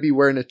 And you got to be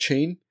wearing a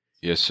chain,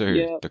 Yes, sir.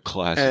 Yeah. The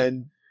classic.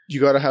 and you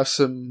got to have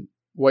some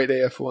white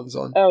AF ones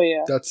on. Oh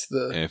yeah. That's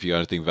the. And if you got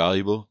anything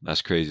valuable,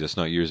 that's crazy. That's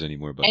not yours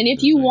anymore. But And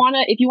if you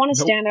wanna Nope.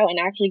 stand out and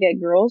actually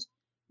get girls,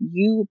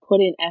 you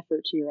put in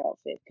effort to your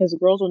outfit because the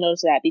girls will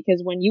notice that.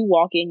 Because when you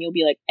walk in, you'll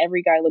be like,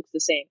 every guy looks the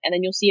same, and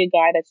then you'll see a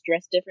guy that's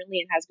dressed differently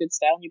and has good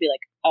style, and you'll be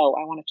like, oh,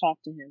 I want to talk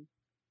to him.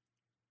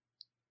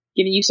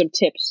 Giving you some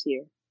tips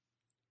here.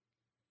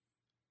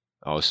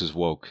 Oh, this is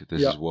woke.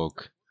 This Yeah. is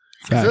woke.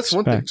 'Cause that's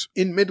one facts.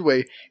 thing. In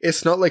Midway,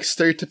 it's not like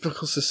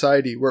stereotypical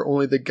society where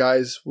only the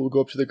guys will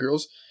go up to the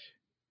girls.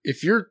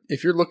 If you're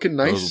looking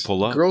Girls nice, will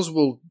pull up. girls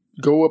will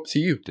go up to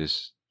you.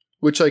 This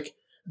Which like,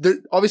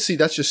 obviously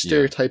that's just Yeah.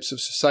 stereotypes of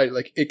society.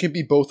 Like, it can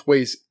be both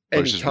ways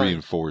but it's just anytime.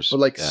 reinforced But,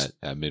 like,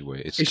 at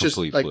midway. It's It's just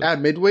complete like flip.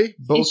 at Midway,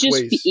 both it's just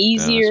ways.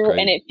 easier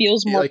crazy. and it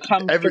feels more Like,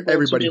 comfortable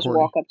everybody to just horny.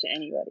 walk up to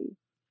anybody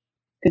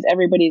because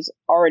everybody's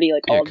already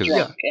like Yeah, all 'cause-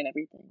 drunk and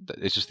everything.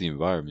 It's just the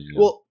environment. You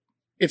know? Well,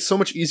 it's so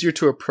much easier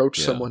to approach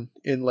Yeah. someone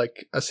in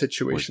like a Where it's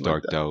situation like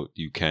darked that. out.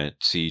 You can't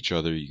see each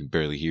other. You can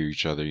barely hear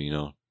each other. You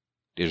know,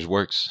 it just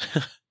works.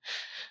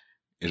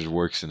 It just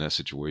works in that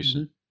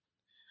situation.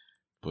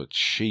 Mm-hmm. But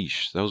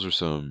sheesh, those are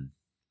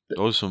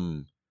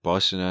some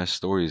busting ass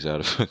stories out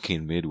of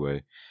fucking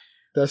midway.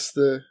 That's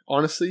the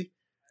honestly,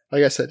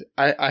 like I said,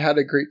 I had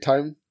a great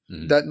time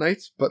Mhm. that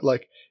night, but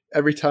like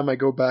every time I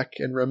go back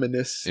and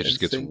reminisce, It just and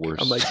gets think, worse.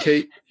 I'm like,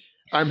 Kate,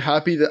 I'm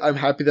happy that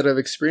I've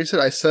experienced it.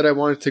 I said I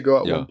wanted to go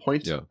at Yeah, one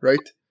point, yeah. right?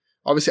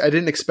 Obviously, I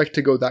didn't expect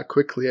to go that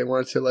quickly. I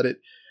wanted to let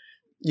it,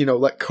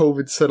 let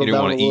COVID settle You didn't down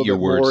a wanna little eat your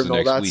bit words more the and all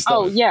next that week. stuff.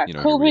 Oh yeah, You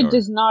know, here we COVID are.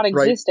 does not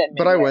Right, exist at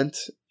but I Midway. went,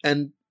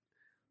 and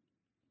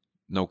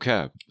No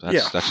cap. That's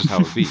Yeah. that's just how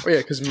it be. oh yeah,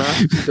 because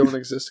masks don't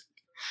exist.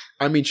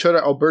 I mean, shout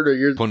out Alberta.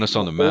 You're Putting us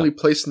on the only map.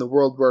 place in the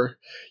world where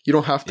you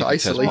don't have If to you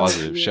test isolate.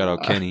 positive, shout out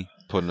Uh, Kenny,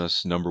 putting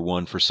us number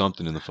one for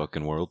something in the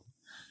fucking world.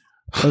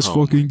 Let's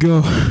Oh fucking my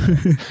go.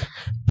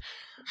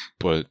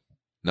 But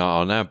now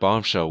on that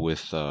bombshell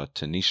with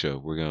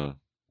Tanisha, we're gonna.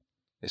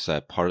 It's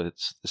that part of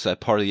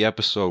the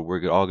episode.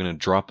 We're all gonna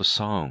drop a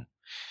song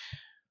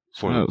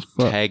for Oh, the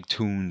fuck. Tag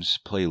Tunes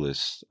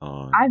playlist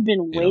on I've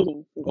been you know,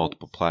 waiting for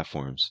multiple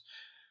platforms.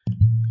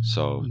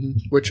 So Mhm.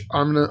 Which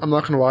I'm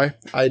not gonna lie,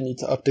 I need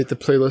to update the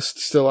playlist.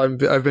 Still, I've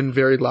been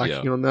very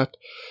lacking Yeah. on that.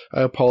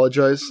 I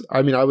apologize.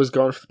 I mean, I was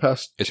gone for the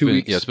past it's 2 been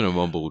weeks. it's been a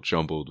mumble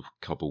jumbled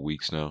couple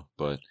weeks now,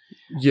 but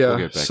Yeah, we'll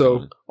get back on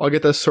so it. I'll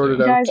get that sorted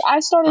this. out. Guys, I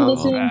started Um,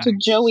 listening to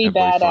Joey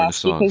Everybody find a Badass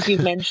song. because you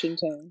mentioned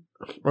him.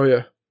 Oh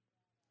yeah,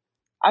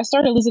 I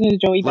started listening to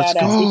Joey Let's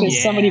Badass go.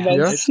 because somebody Yeah,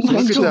 mentioned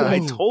look at him. that. I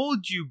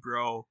told you,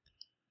 bro.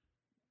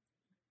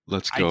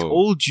 Let's I go.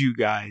 told you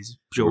guys.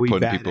 Joey We're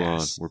putting people on.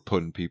 Badass. We're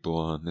putting people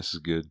on. This is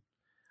good.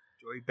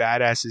 Joey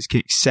Badass is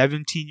king.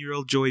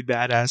 17-year-old Joey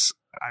Badass,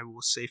 I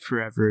will say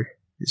forever,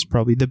 is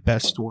probably the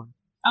best one.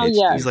 Oh It's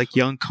yeah, the- He's like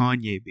young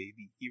Kanye,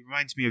 baby. He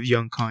reminds me of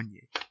young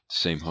Kanye.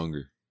 Same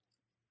hunger.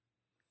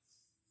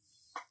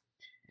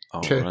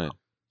 All Okay. right.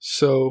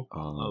 so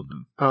Love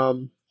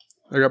him.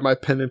 I got my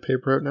pen and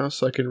paper out now,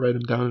 so I can write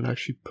them down and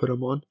actually put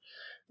them on.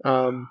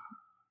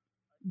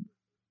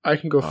 I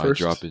can go All right,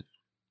 first. drop it.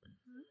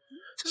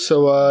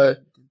 So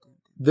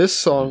this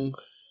song,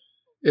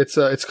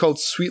 it's called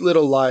 "Sweet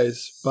Little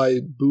Lies" by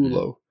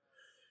Bulo.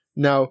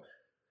 Now,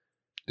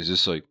 Is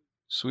this like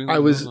sweet? I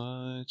was-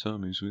 Little Lie, tell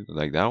me sweet,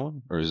 like that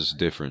one, or is this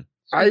different?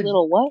 I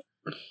little what?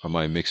 Am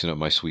I mixing up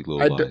my sweet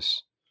little I d-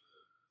 lies?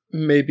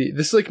 maybe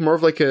this is like more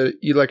of like a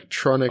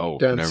electronic Oh,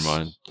 dance. never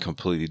mind.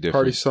 Completely different.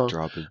 party song.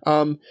 Drop it.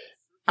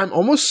 I'm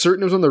almost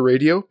certain it was on the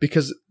radio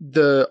because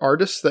the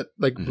artist that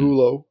like Mhm.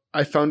 Bulo,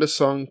 I found a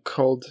song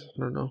called I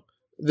don't know.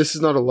 This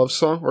is not a love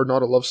song or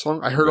not a love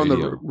song. I heard on the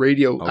Radio.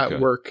 radio Okay. at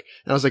work,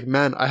 and I was like,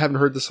 man, I haven't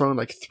heard the song in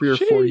like 3 or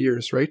 4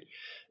 years, right?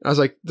 And I was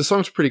like, the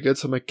song's pretty good,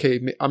 so I'm like, okay,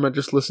 I'm gonna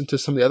just listen to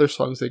some of the other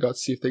songs they got,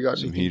 see if they got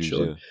Some anything heaters,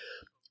 chilling. yeah.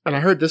 And I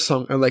heard this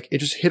song, and like it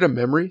just hit a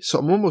memory, so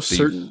I'm almost Thief.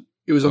 certain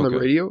it was on the Okay.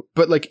 radio,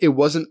 but like it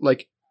wasn't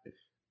like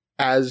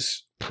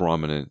as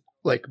Prominent.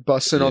 like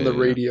busting on Yeah, the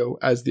yeah. radio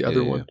as the other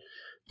Yeah, yeah. one.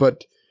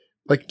 But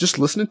like just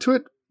listening to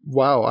it,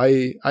 wow,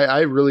 I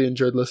really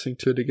enjoyed listening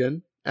to it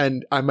again,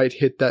 and I might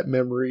hit that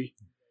memory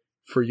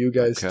for you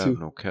guys no cap, too.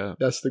 no cap.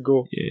 That's the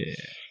goal. Yeah.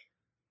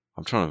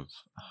 I'm trying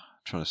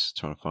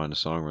to find a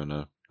song right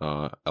now.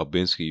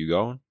 Albinsky, you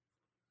going?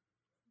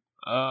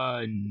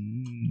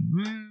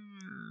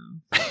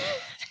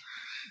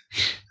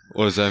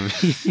 What does that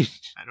mean?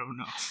 I don't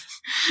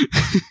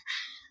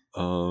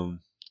know.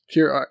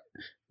 Here,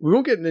 we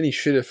won't get in any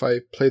shit if I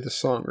play the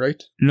song,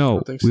 right? I No,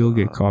 don't think so. we'll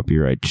get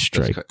copyright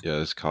strike.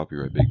 That's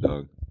copyright, big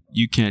dog.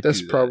 You can't That's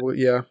do that. probably,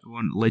 yeah. I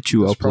won't let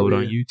you That's upload probably-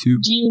 on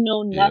YouTube. Do you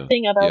know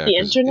nothing about the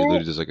 'cause It internet?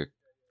 literally does like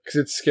Because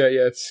it's scary,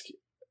 yeah, it's...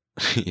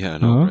 yeah, I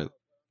know, Huh? right?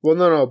 Well,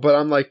 no, but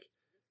I'm like...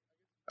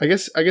 I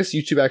guess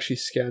YouTube actually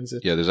scans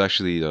it. Yeah, there's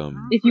actually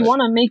If you want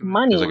to make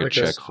money, there's like a Like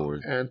check a- for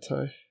it.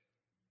 Anti.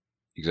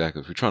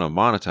 Exactly. If you're trying to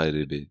monetize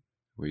it a bit,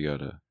 we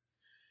gotta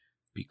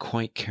be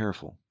quite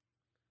careful.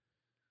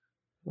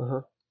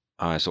 Uh-huh.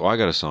 Alright, so I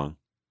got a song.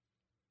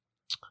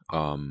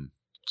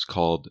 It's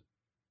called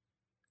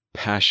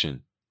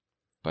Passion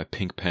by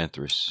Pink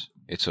Panthers.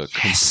 It's a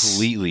Yes.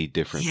 completely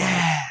different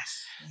vibe.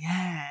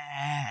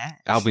 Yes.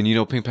 Albin, you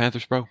know Pink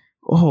Panthers, bro?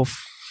 Oh,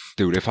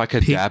 Dude, if I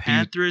could Pink dap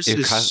Panthers you,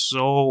 is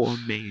so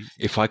amazing.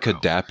 if I could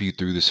bro. dap you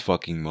through this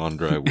fucking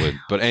mandra, I would.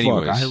 But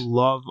anyways, Fuck,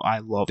 I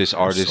love this her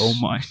artist- so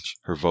much.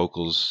 her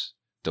vocals,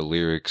 the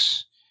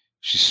lyrics,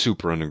 she's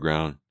super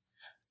underground.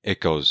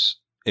 It goes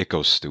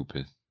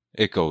stupid.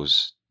 It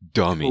goes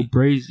Go dummy.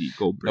 brazy,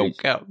 go No brazy.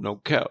 cap, no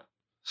cap.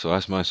 So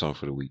that's my song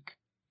for the week.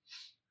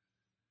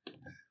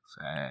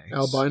 Facts.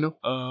 Albino?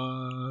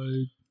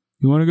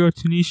 You want to go,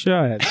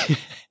 Tanisha?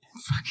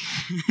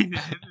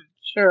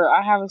 sure,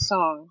 I have a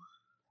song.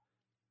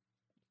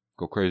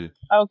 Go crazy.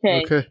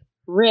 Okay, Okay.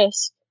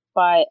 Risk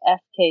by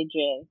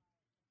FKJ.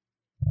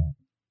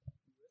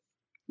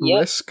 Yep,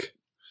 Risk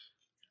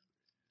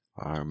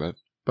All right, man.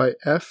 by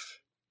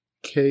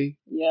FKJ.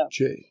 yep.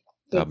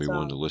 That'll Good be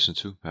one song. to listen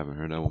to. Haven't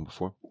heard that one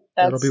before.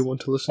 That'll be one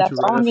to listen to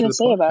That's right all I'm after gonna the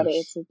say about it.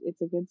 podcast.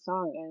 It's a good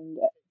song, and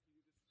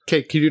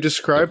Okay, can you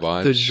describe The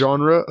vibes. the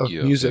genre of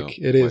Yeah, music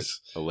yeah. it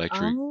is?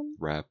 Electric,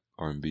 rap,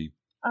 R&B.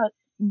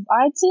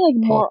 I'd say like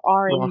more Pop,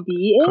 R rock, and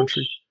B ish.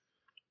 country.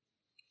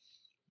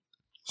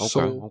 Okay,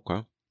 Soul, okay.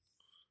 Has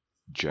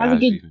a Jazz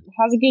good even.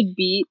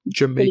 beat. Pretty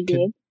Jamaican.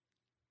 good.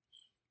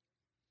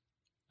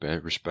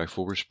 Bad,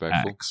 respectful.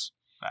 Facts.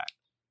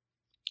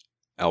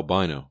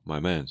 Albino, my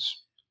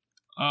mans.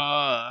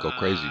 Go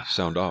crazy.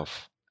 Sound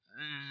off.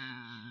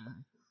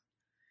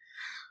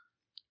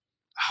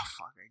 Oh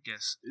fuck! I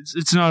guess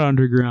it's not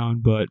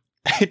underground, but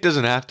It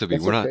doesn't have to be.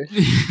 That's We're not.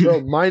 okay.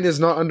 Bro, mine is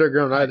not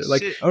underground either.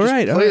 Like, Shit. just All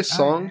right, play a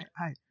song.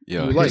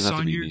 Yeah, You it like- Kiss doesn't have to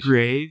on be Your niche.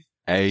 Grave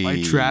Hey.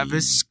 by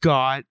Travis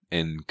Scott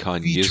and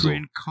Kanye.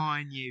 featuring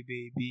Kanye,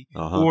 baby,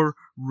 Uh-huh. or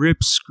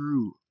Rip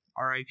Screw,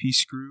 R.I.P.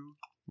 Screw.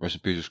 Rest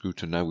in peace, Screw.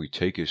 Tonight we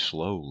take it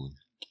slowly.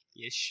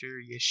 Yes,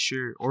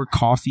 sure. Or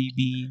Coffee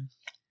Bean.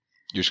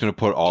 You're just gonna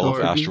put all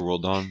of Coffee.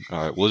 Astroworld on.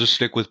 All right, we'll just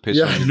stick with Piss.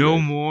 Yeah. on Your No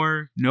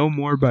Grave.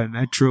 more by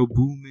Metro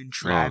Boomin,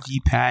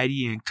 Travie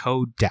Patty, and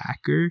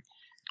Kodaker.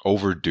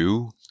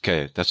 Overdue.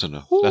 Okay, that's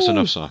enough. That's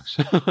enough songs.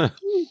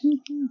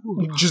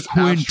 Just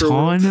Astro.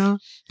 Quintana,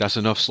 That's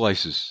enough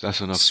slices.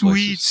 That's enough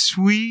Sweet.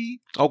 slices.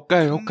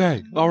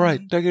 Okay. All right,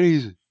 take it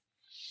easy.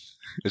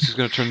 This is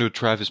gonna turn into a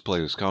Travis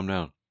playlist. Calm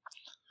down.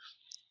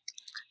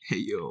 Hey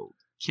yo,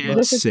 can't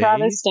This is say.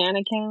 Travis Stan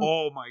account.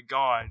 Oh my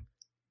god.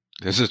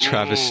 This is a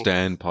Travis Oh.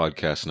 Stan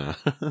podcast now.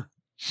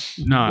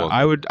 No,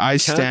 Welcome. I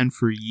stand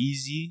for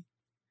Yeezy.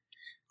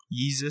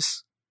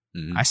 Yeezus.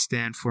 Mhm. I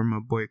stand for my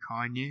boy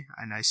Kanye,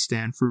 and I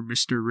stand for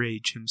Mr.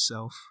 Rage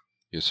himself.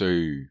 Yes,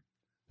 sir.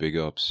 Big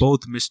ups.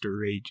 Both Mr.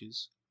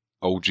 Rages.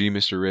 OG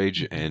Mr.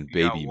 Rage and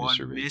You got Baby one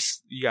Mr. Rage.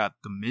 You got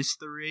the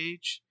Mr.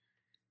 Rage,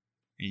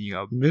 and you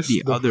got Miss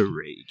the the- other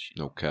Rage.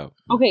 No cap.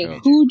 No Okay,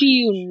 cap. who do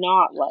you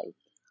not like?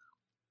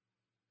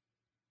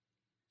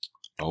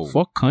 Oh,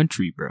 Fuck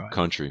country, bro.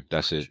 country.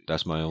 That's it.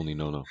 That's my only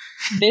no.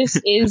 This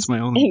is That's my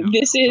only. No.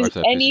 this Sorry is if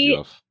that pisses you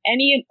off.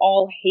 any and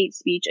all hate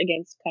speech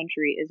against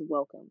country is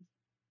welcome.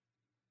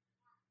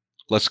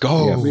 Let's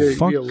go. Yeah, we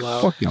fuck,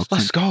 allow- fuck y'all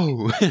Let's country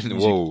go. music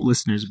Whoa.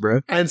 listeners,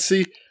 bro. And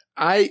see,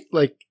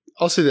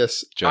 I'll say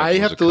this. Jack I was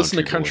have a to listen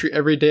to country boy. country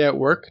every day at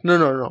work.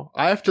 No.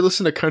 I have to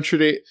listen to country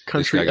guy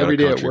got every a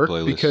day at country work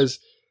playlist. because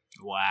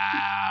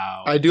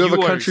Wow. I do have You a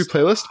are country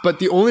playlist, but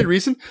the only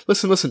reason,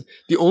 listen,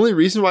 the only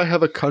reason why I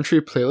have a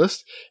country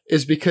playlist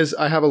is because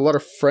I have a lot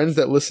of friends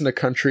that listen to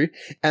country,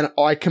 and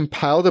I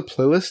compiled a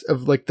playlist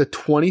of like the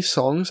 20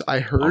 songs I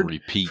On heard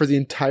repeat. for the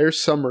entire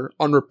summer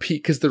on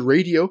repeat. Because the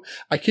radio,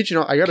 I kid you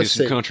not, I gotta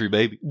Kissing say, country,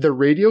 baby. the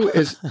radio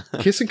is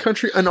kissing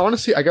country, and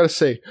honestly, I gotta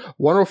say,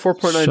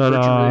 104.9 Shut Virgin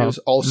up. Radio is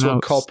also No,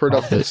 a culprit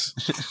stop of this,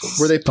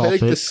 where they play Stop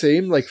like it. the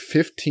same like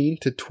 15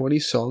 to 20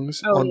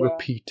 songs Oh, on yeah.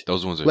 repeat.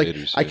 Those ones are Like,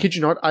 hitters. I kid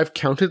you not, I've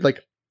counted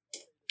like,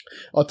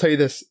 I'll tell you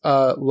this.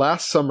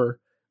 Last summer,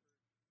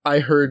 I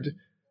heard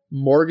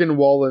Morgan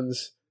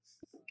Wallen's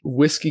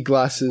Whiskey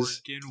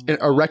Glasses, in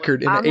a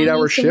record in an I'm 8-hour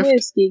gonna need some shift,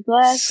 whiskey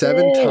glasses.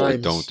 7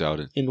 times Don't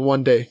doubt it. in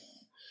one day.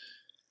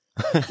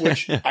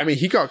 Which, I mean,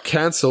 he got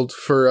canceled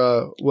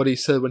for what he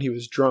said when he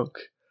was drunk.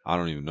 I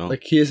don't even know.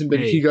 Like, he hasn't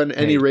been, Hey, he gotten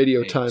any hey,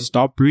 radio hey, time.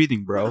 Stop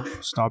breathing, bro.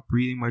 Stop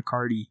breathing, my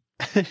Cardi.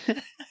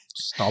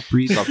 Stop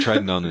breathing. Stop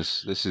treading on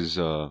this. This is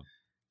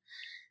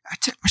I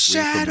took my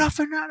shirt shirt from- off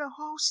another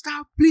hoe.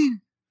 Stop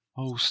bleeding.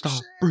 Oh,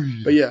 stop.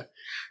 Breathe. But yeah,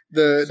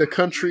 the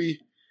country,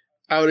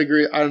 I would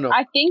agree. I don't know.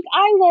 I think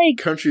I like.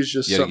 Country is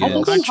just Yeah, something I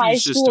think yeah. else. in high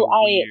Country's just school a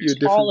I weird- You're a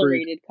different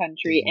tolerated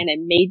country, and it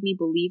made me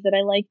believe that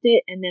I liked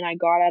it. And then I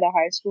got out of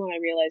high school and I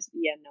realized,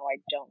 yeah, no, I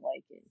don't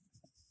like it.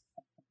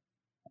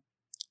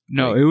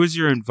 No, Like- it was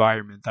your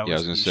environment. That Yeah, I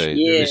was was the gonna say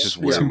issue. Yeah. this is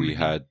where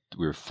Yeah.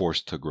 we were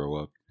forced to grow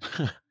up.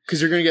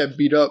 Because you're gonna get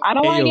beat up. I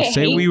don't Hey, want to yo, get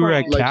say hate we were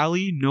at crimes. Like-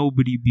 Cali,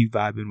 nobody be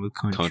vibing with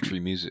country. Country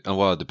music. Oh,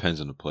 well, it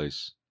depends on the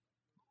place.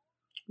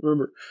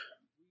 Remember,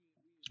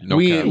 No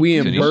we cap. in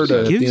Tanisha Berta said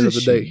at it. the Gives end a of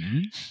the shit, day.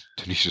 man.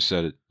 Tanisha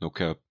said it. No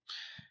cap.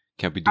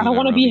 Can't be I doing don't that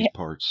wanna around be these hit-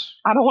 parts.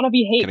 I don't want to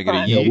be hate Can I get a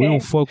crimes. yeah? Yo, we okay? don't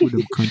fuck with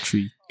them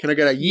country. Can I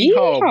get a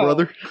yeehaw, Yeehaw.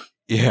 brother?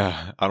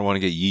 Yeah, I don't want to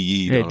get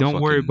yee Hey,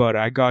 don't worry about it.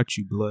 I got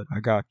you, blood. I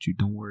got you.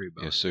 Don't worry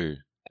about Yes, it. sir.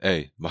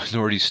 Hey,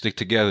 minorities stick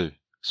together.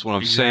 That's what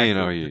I'm saying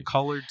out Exactly. here. The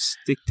colored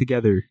stick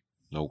together.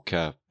 No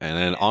cap. And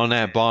then on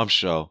that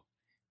bombshell,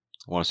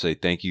 I want to say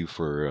thank you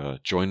for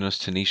joining us,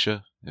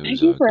 Tanisha. It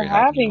Thank you for great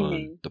having having you on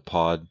me. the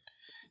pod.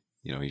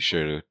 You know, you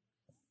shared a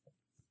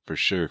for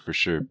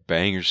sure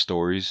banger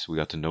stories. We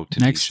got to know Tanisha.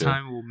 Next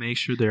time, we'll make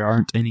sure there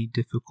aren't any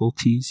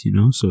difficulties,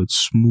 so it's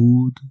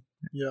smooth,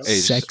 Yeah. Hey,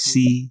 just-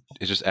 sexy.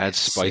 It just adds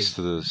spice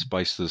Same.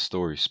 to the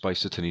story,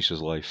 spice to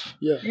Tanisha's life.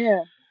 Yeah. Yeah.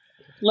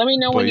 Let me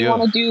know But when you yeah,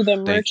 want to do the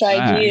merch Thanks,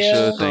 idea.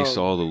 Tanisha. Thanks to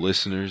all the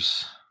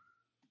listeners.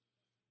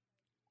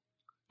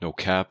 No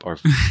cap, our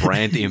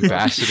brand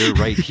ambassador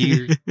right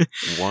here.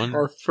 One.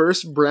 Our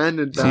first brand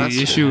See, ambassador.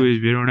 the issue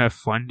is we don't have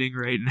funding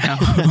right now.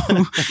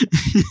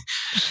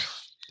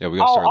 Yeah, we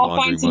gotta start I'll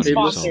laundering find some money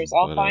or sponsors. something,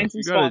 I'll but, find some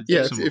you gotta- sponsors.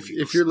 Yeah, Some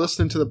if you're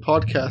listening to the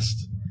podcast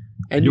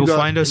and You'll you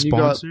find us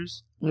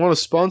sponsors. want to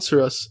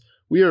sponsor us,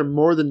 we are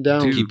more than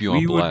down. Dude, to keep you on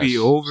we would be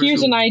blast. over.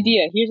 Here's the an moon.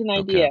 idea. Here's an Okay.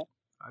 idea.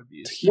 I'd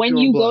be- keep When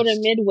on you go to blast.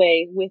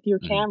 Midway with your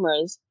Mhm.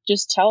 cameras,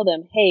 just tell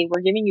them, "Hey,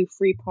 we're giving you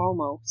free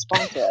promo.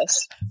 Sponsor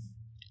us."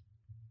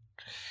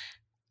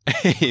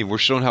 Hey, we're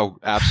showing how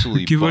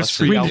absolutely Give us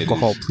busted free it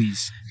alcohol, is.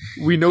 please.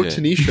 we know Yeah.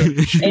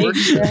 Tanisha. She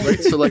works here, Exactly. right?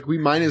 So like we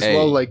might as Hey.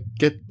 well like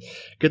get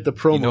the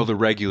promo. You know the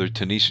regular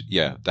Tanisha.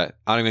 Yeah, that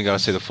I don't even gotta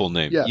say the full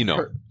name. yeah, You know.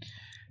 her-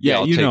 Yeah,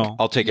 I'll you take, know.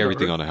 I'll take You know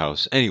everything her. on the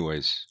house.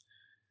 Anyways,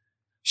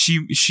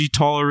 She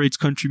tolerates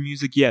country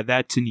music. Yeah,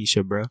 that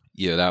Tanisha, bro.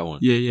 yeah, that one.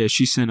 Yeah,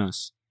 she sent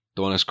us.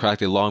 The one that's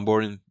cracked at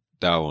longboarding.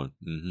 That one.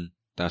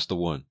 That's the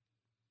one.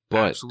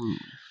 But Absolutely.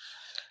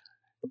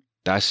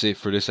 that's it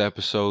for this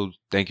episode.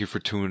 Thank you for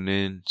tuning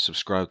in.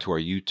 Subscribe to our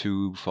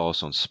YouTube. Follow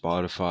us on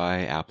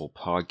Spotify, Apple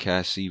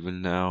Podcasts,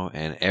 even now,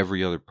 and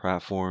every other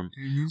platform.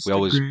 We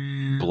always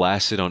Instagram.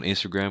 Blast it on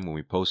Instagram when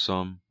we post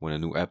some. When a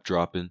new app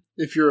dropping.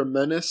 If you're a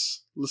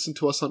menace, listen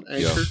to us on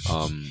Anchor.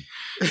 Yeah.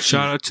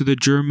 Shout out to the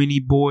Germany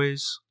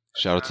boys.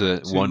 Shout out to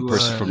that To, one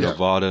person from yeah.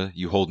 Nevada.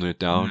 You holding it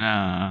down.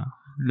 Nah,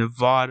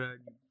 Nevada.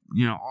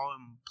 All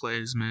them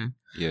players, man.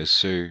 Yes,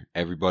 sir.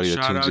 Everybody that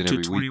Shout tunes out in to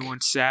every 21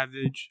 week.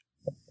 Savage.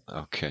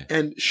 Okay.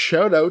 And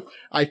shout out,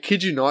 I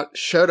kid you not,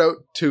 shout out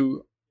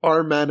to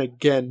our man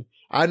again.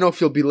 I don't know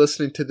if you'll be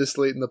listening to this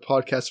late in the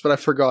podcast, but I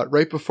forgot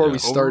right before Yeah. we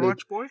started.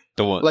 Overwatch boy.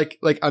 The one. Like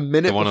a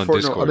minute The one on before no,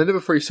 a Discord. minute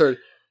before you started.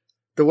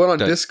 The one on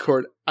That-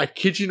 Discord, I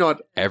kid you not,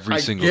 every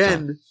single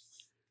time.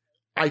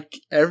 again,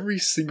 every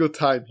single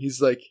time he's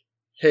like,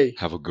 "Hey,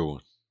 Have a good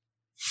one.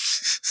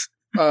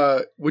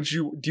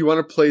 do you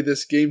want to play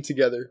this game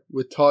together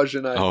with Taj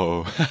and I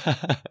Oh.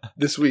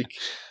 this week?"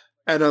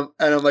 And I'm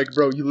like,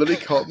 "Bro, you literally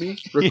caught me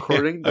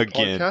recording the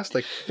Again. podcast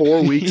like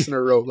 4 weeks in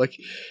a row. Like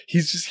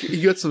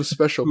he got some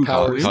special Who,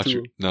 powers Caught to you.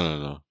 him."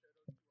 No.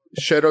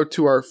 Shout out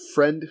to our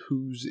friend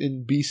who's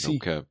in BC, No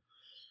cap.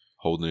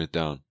 Holding it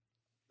down.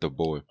 The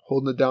boy.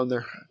 holding it down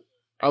there.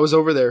 I was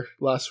over there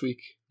last week,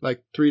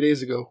 like 3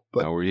 days ago,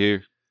 but Now we're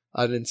here.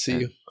 I didn't see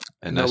you.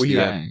 And No, that's we the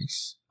have- app.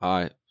 Nice. All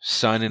right.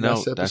 Signing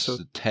Next out. That's episode.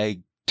 the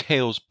Tag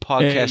Tales Hey,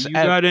 podcast you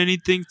app. got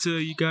anything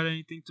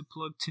to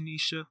plug,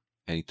 Tanisha?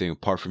 Anything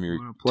apart from your You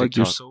want to plug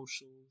your TikTok?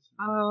 socials?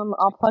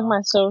 I'll plug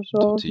my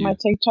socials, to you. my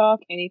TikTok,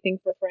 anything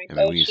for Frank And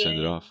then when you Ocean. send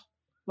it off.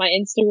 My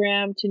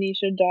Instagram,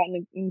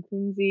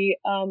 Tanisha.Nkunzi.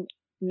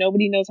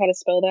 Nobody knows how to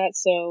spell that,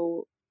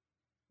 so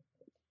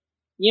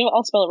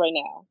I'll spell it right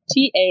now.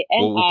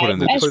 We'll put it in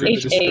the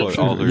description. Put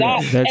all their-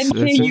 T-A-N-I-S-H-A.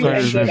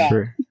 That's if I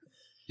remember.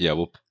 Yeah,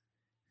 well,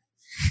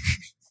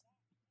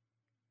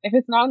 If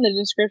it's not in the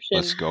description,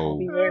 let's go. I'll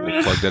be very We'll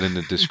mad. plug that in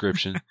the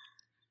description.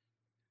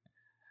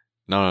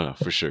 No,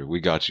 for sure. We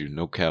got you.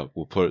 No cap.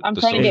 We'll put I'm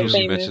the trying to get socials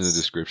you mentioned in the famous.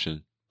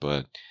 description.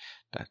 But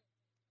that,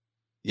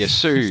 yes,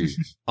 sir.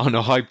 On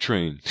the hype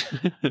train.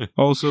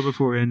 Also,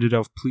 before we end it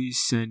off, please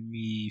send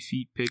me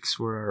feet pics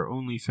for our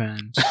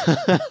OnlyFans.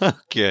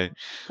 Okay.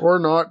 Or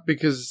not,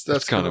 because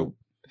that's kind kind of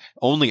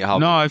only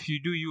Albin. No, if you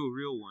do, you a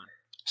real one.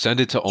 Send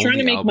it to Trying to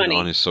only make Albin money.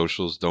 on his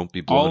socials. Don't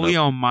be blowing Only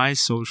up. on my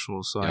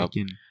social, so I Yep.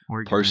 can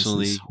organize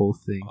Personally, this whole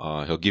thing.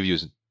 He'll give you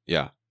his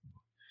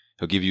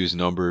He'll give you his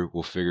number.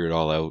 We'll figure it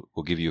all out.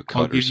 We'll give you a cut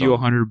I'll or give something. you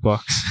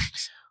 $100.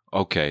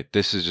 Okay,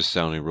 this is just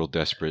sounding real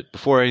desperate.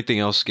 Before anything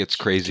else gets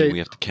crazy, Okay. we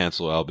have to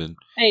cancel Albin.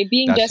 Hey,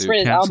 being That's it. desperate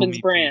is Cancel Albin's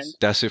me, brand. please.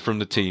 That's it from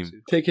the team. of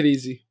take it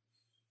easy.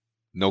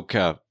 No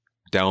cap.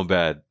 Down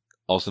bad.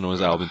 Also known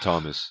as Albin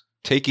Thomas.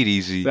 Take it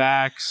easy.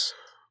 Facts.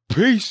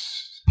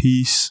 Peace.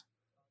 Peace.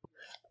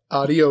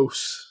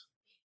 Adios.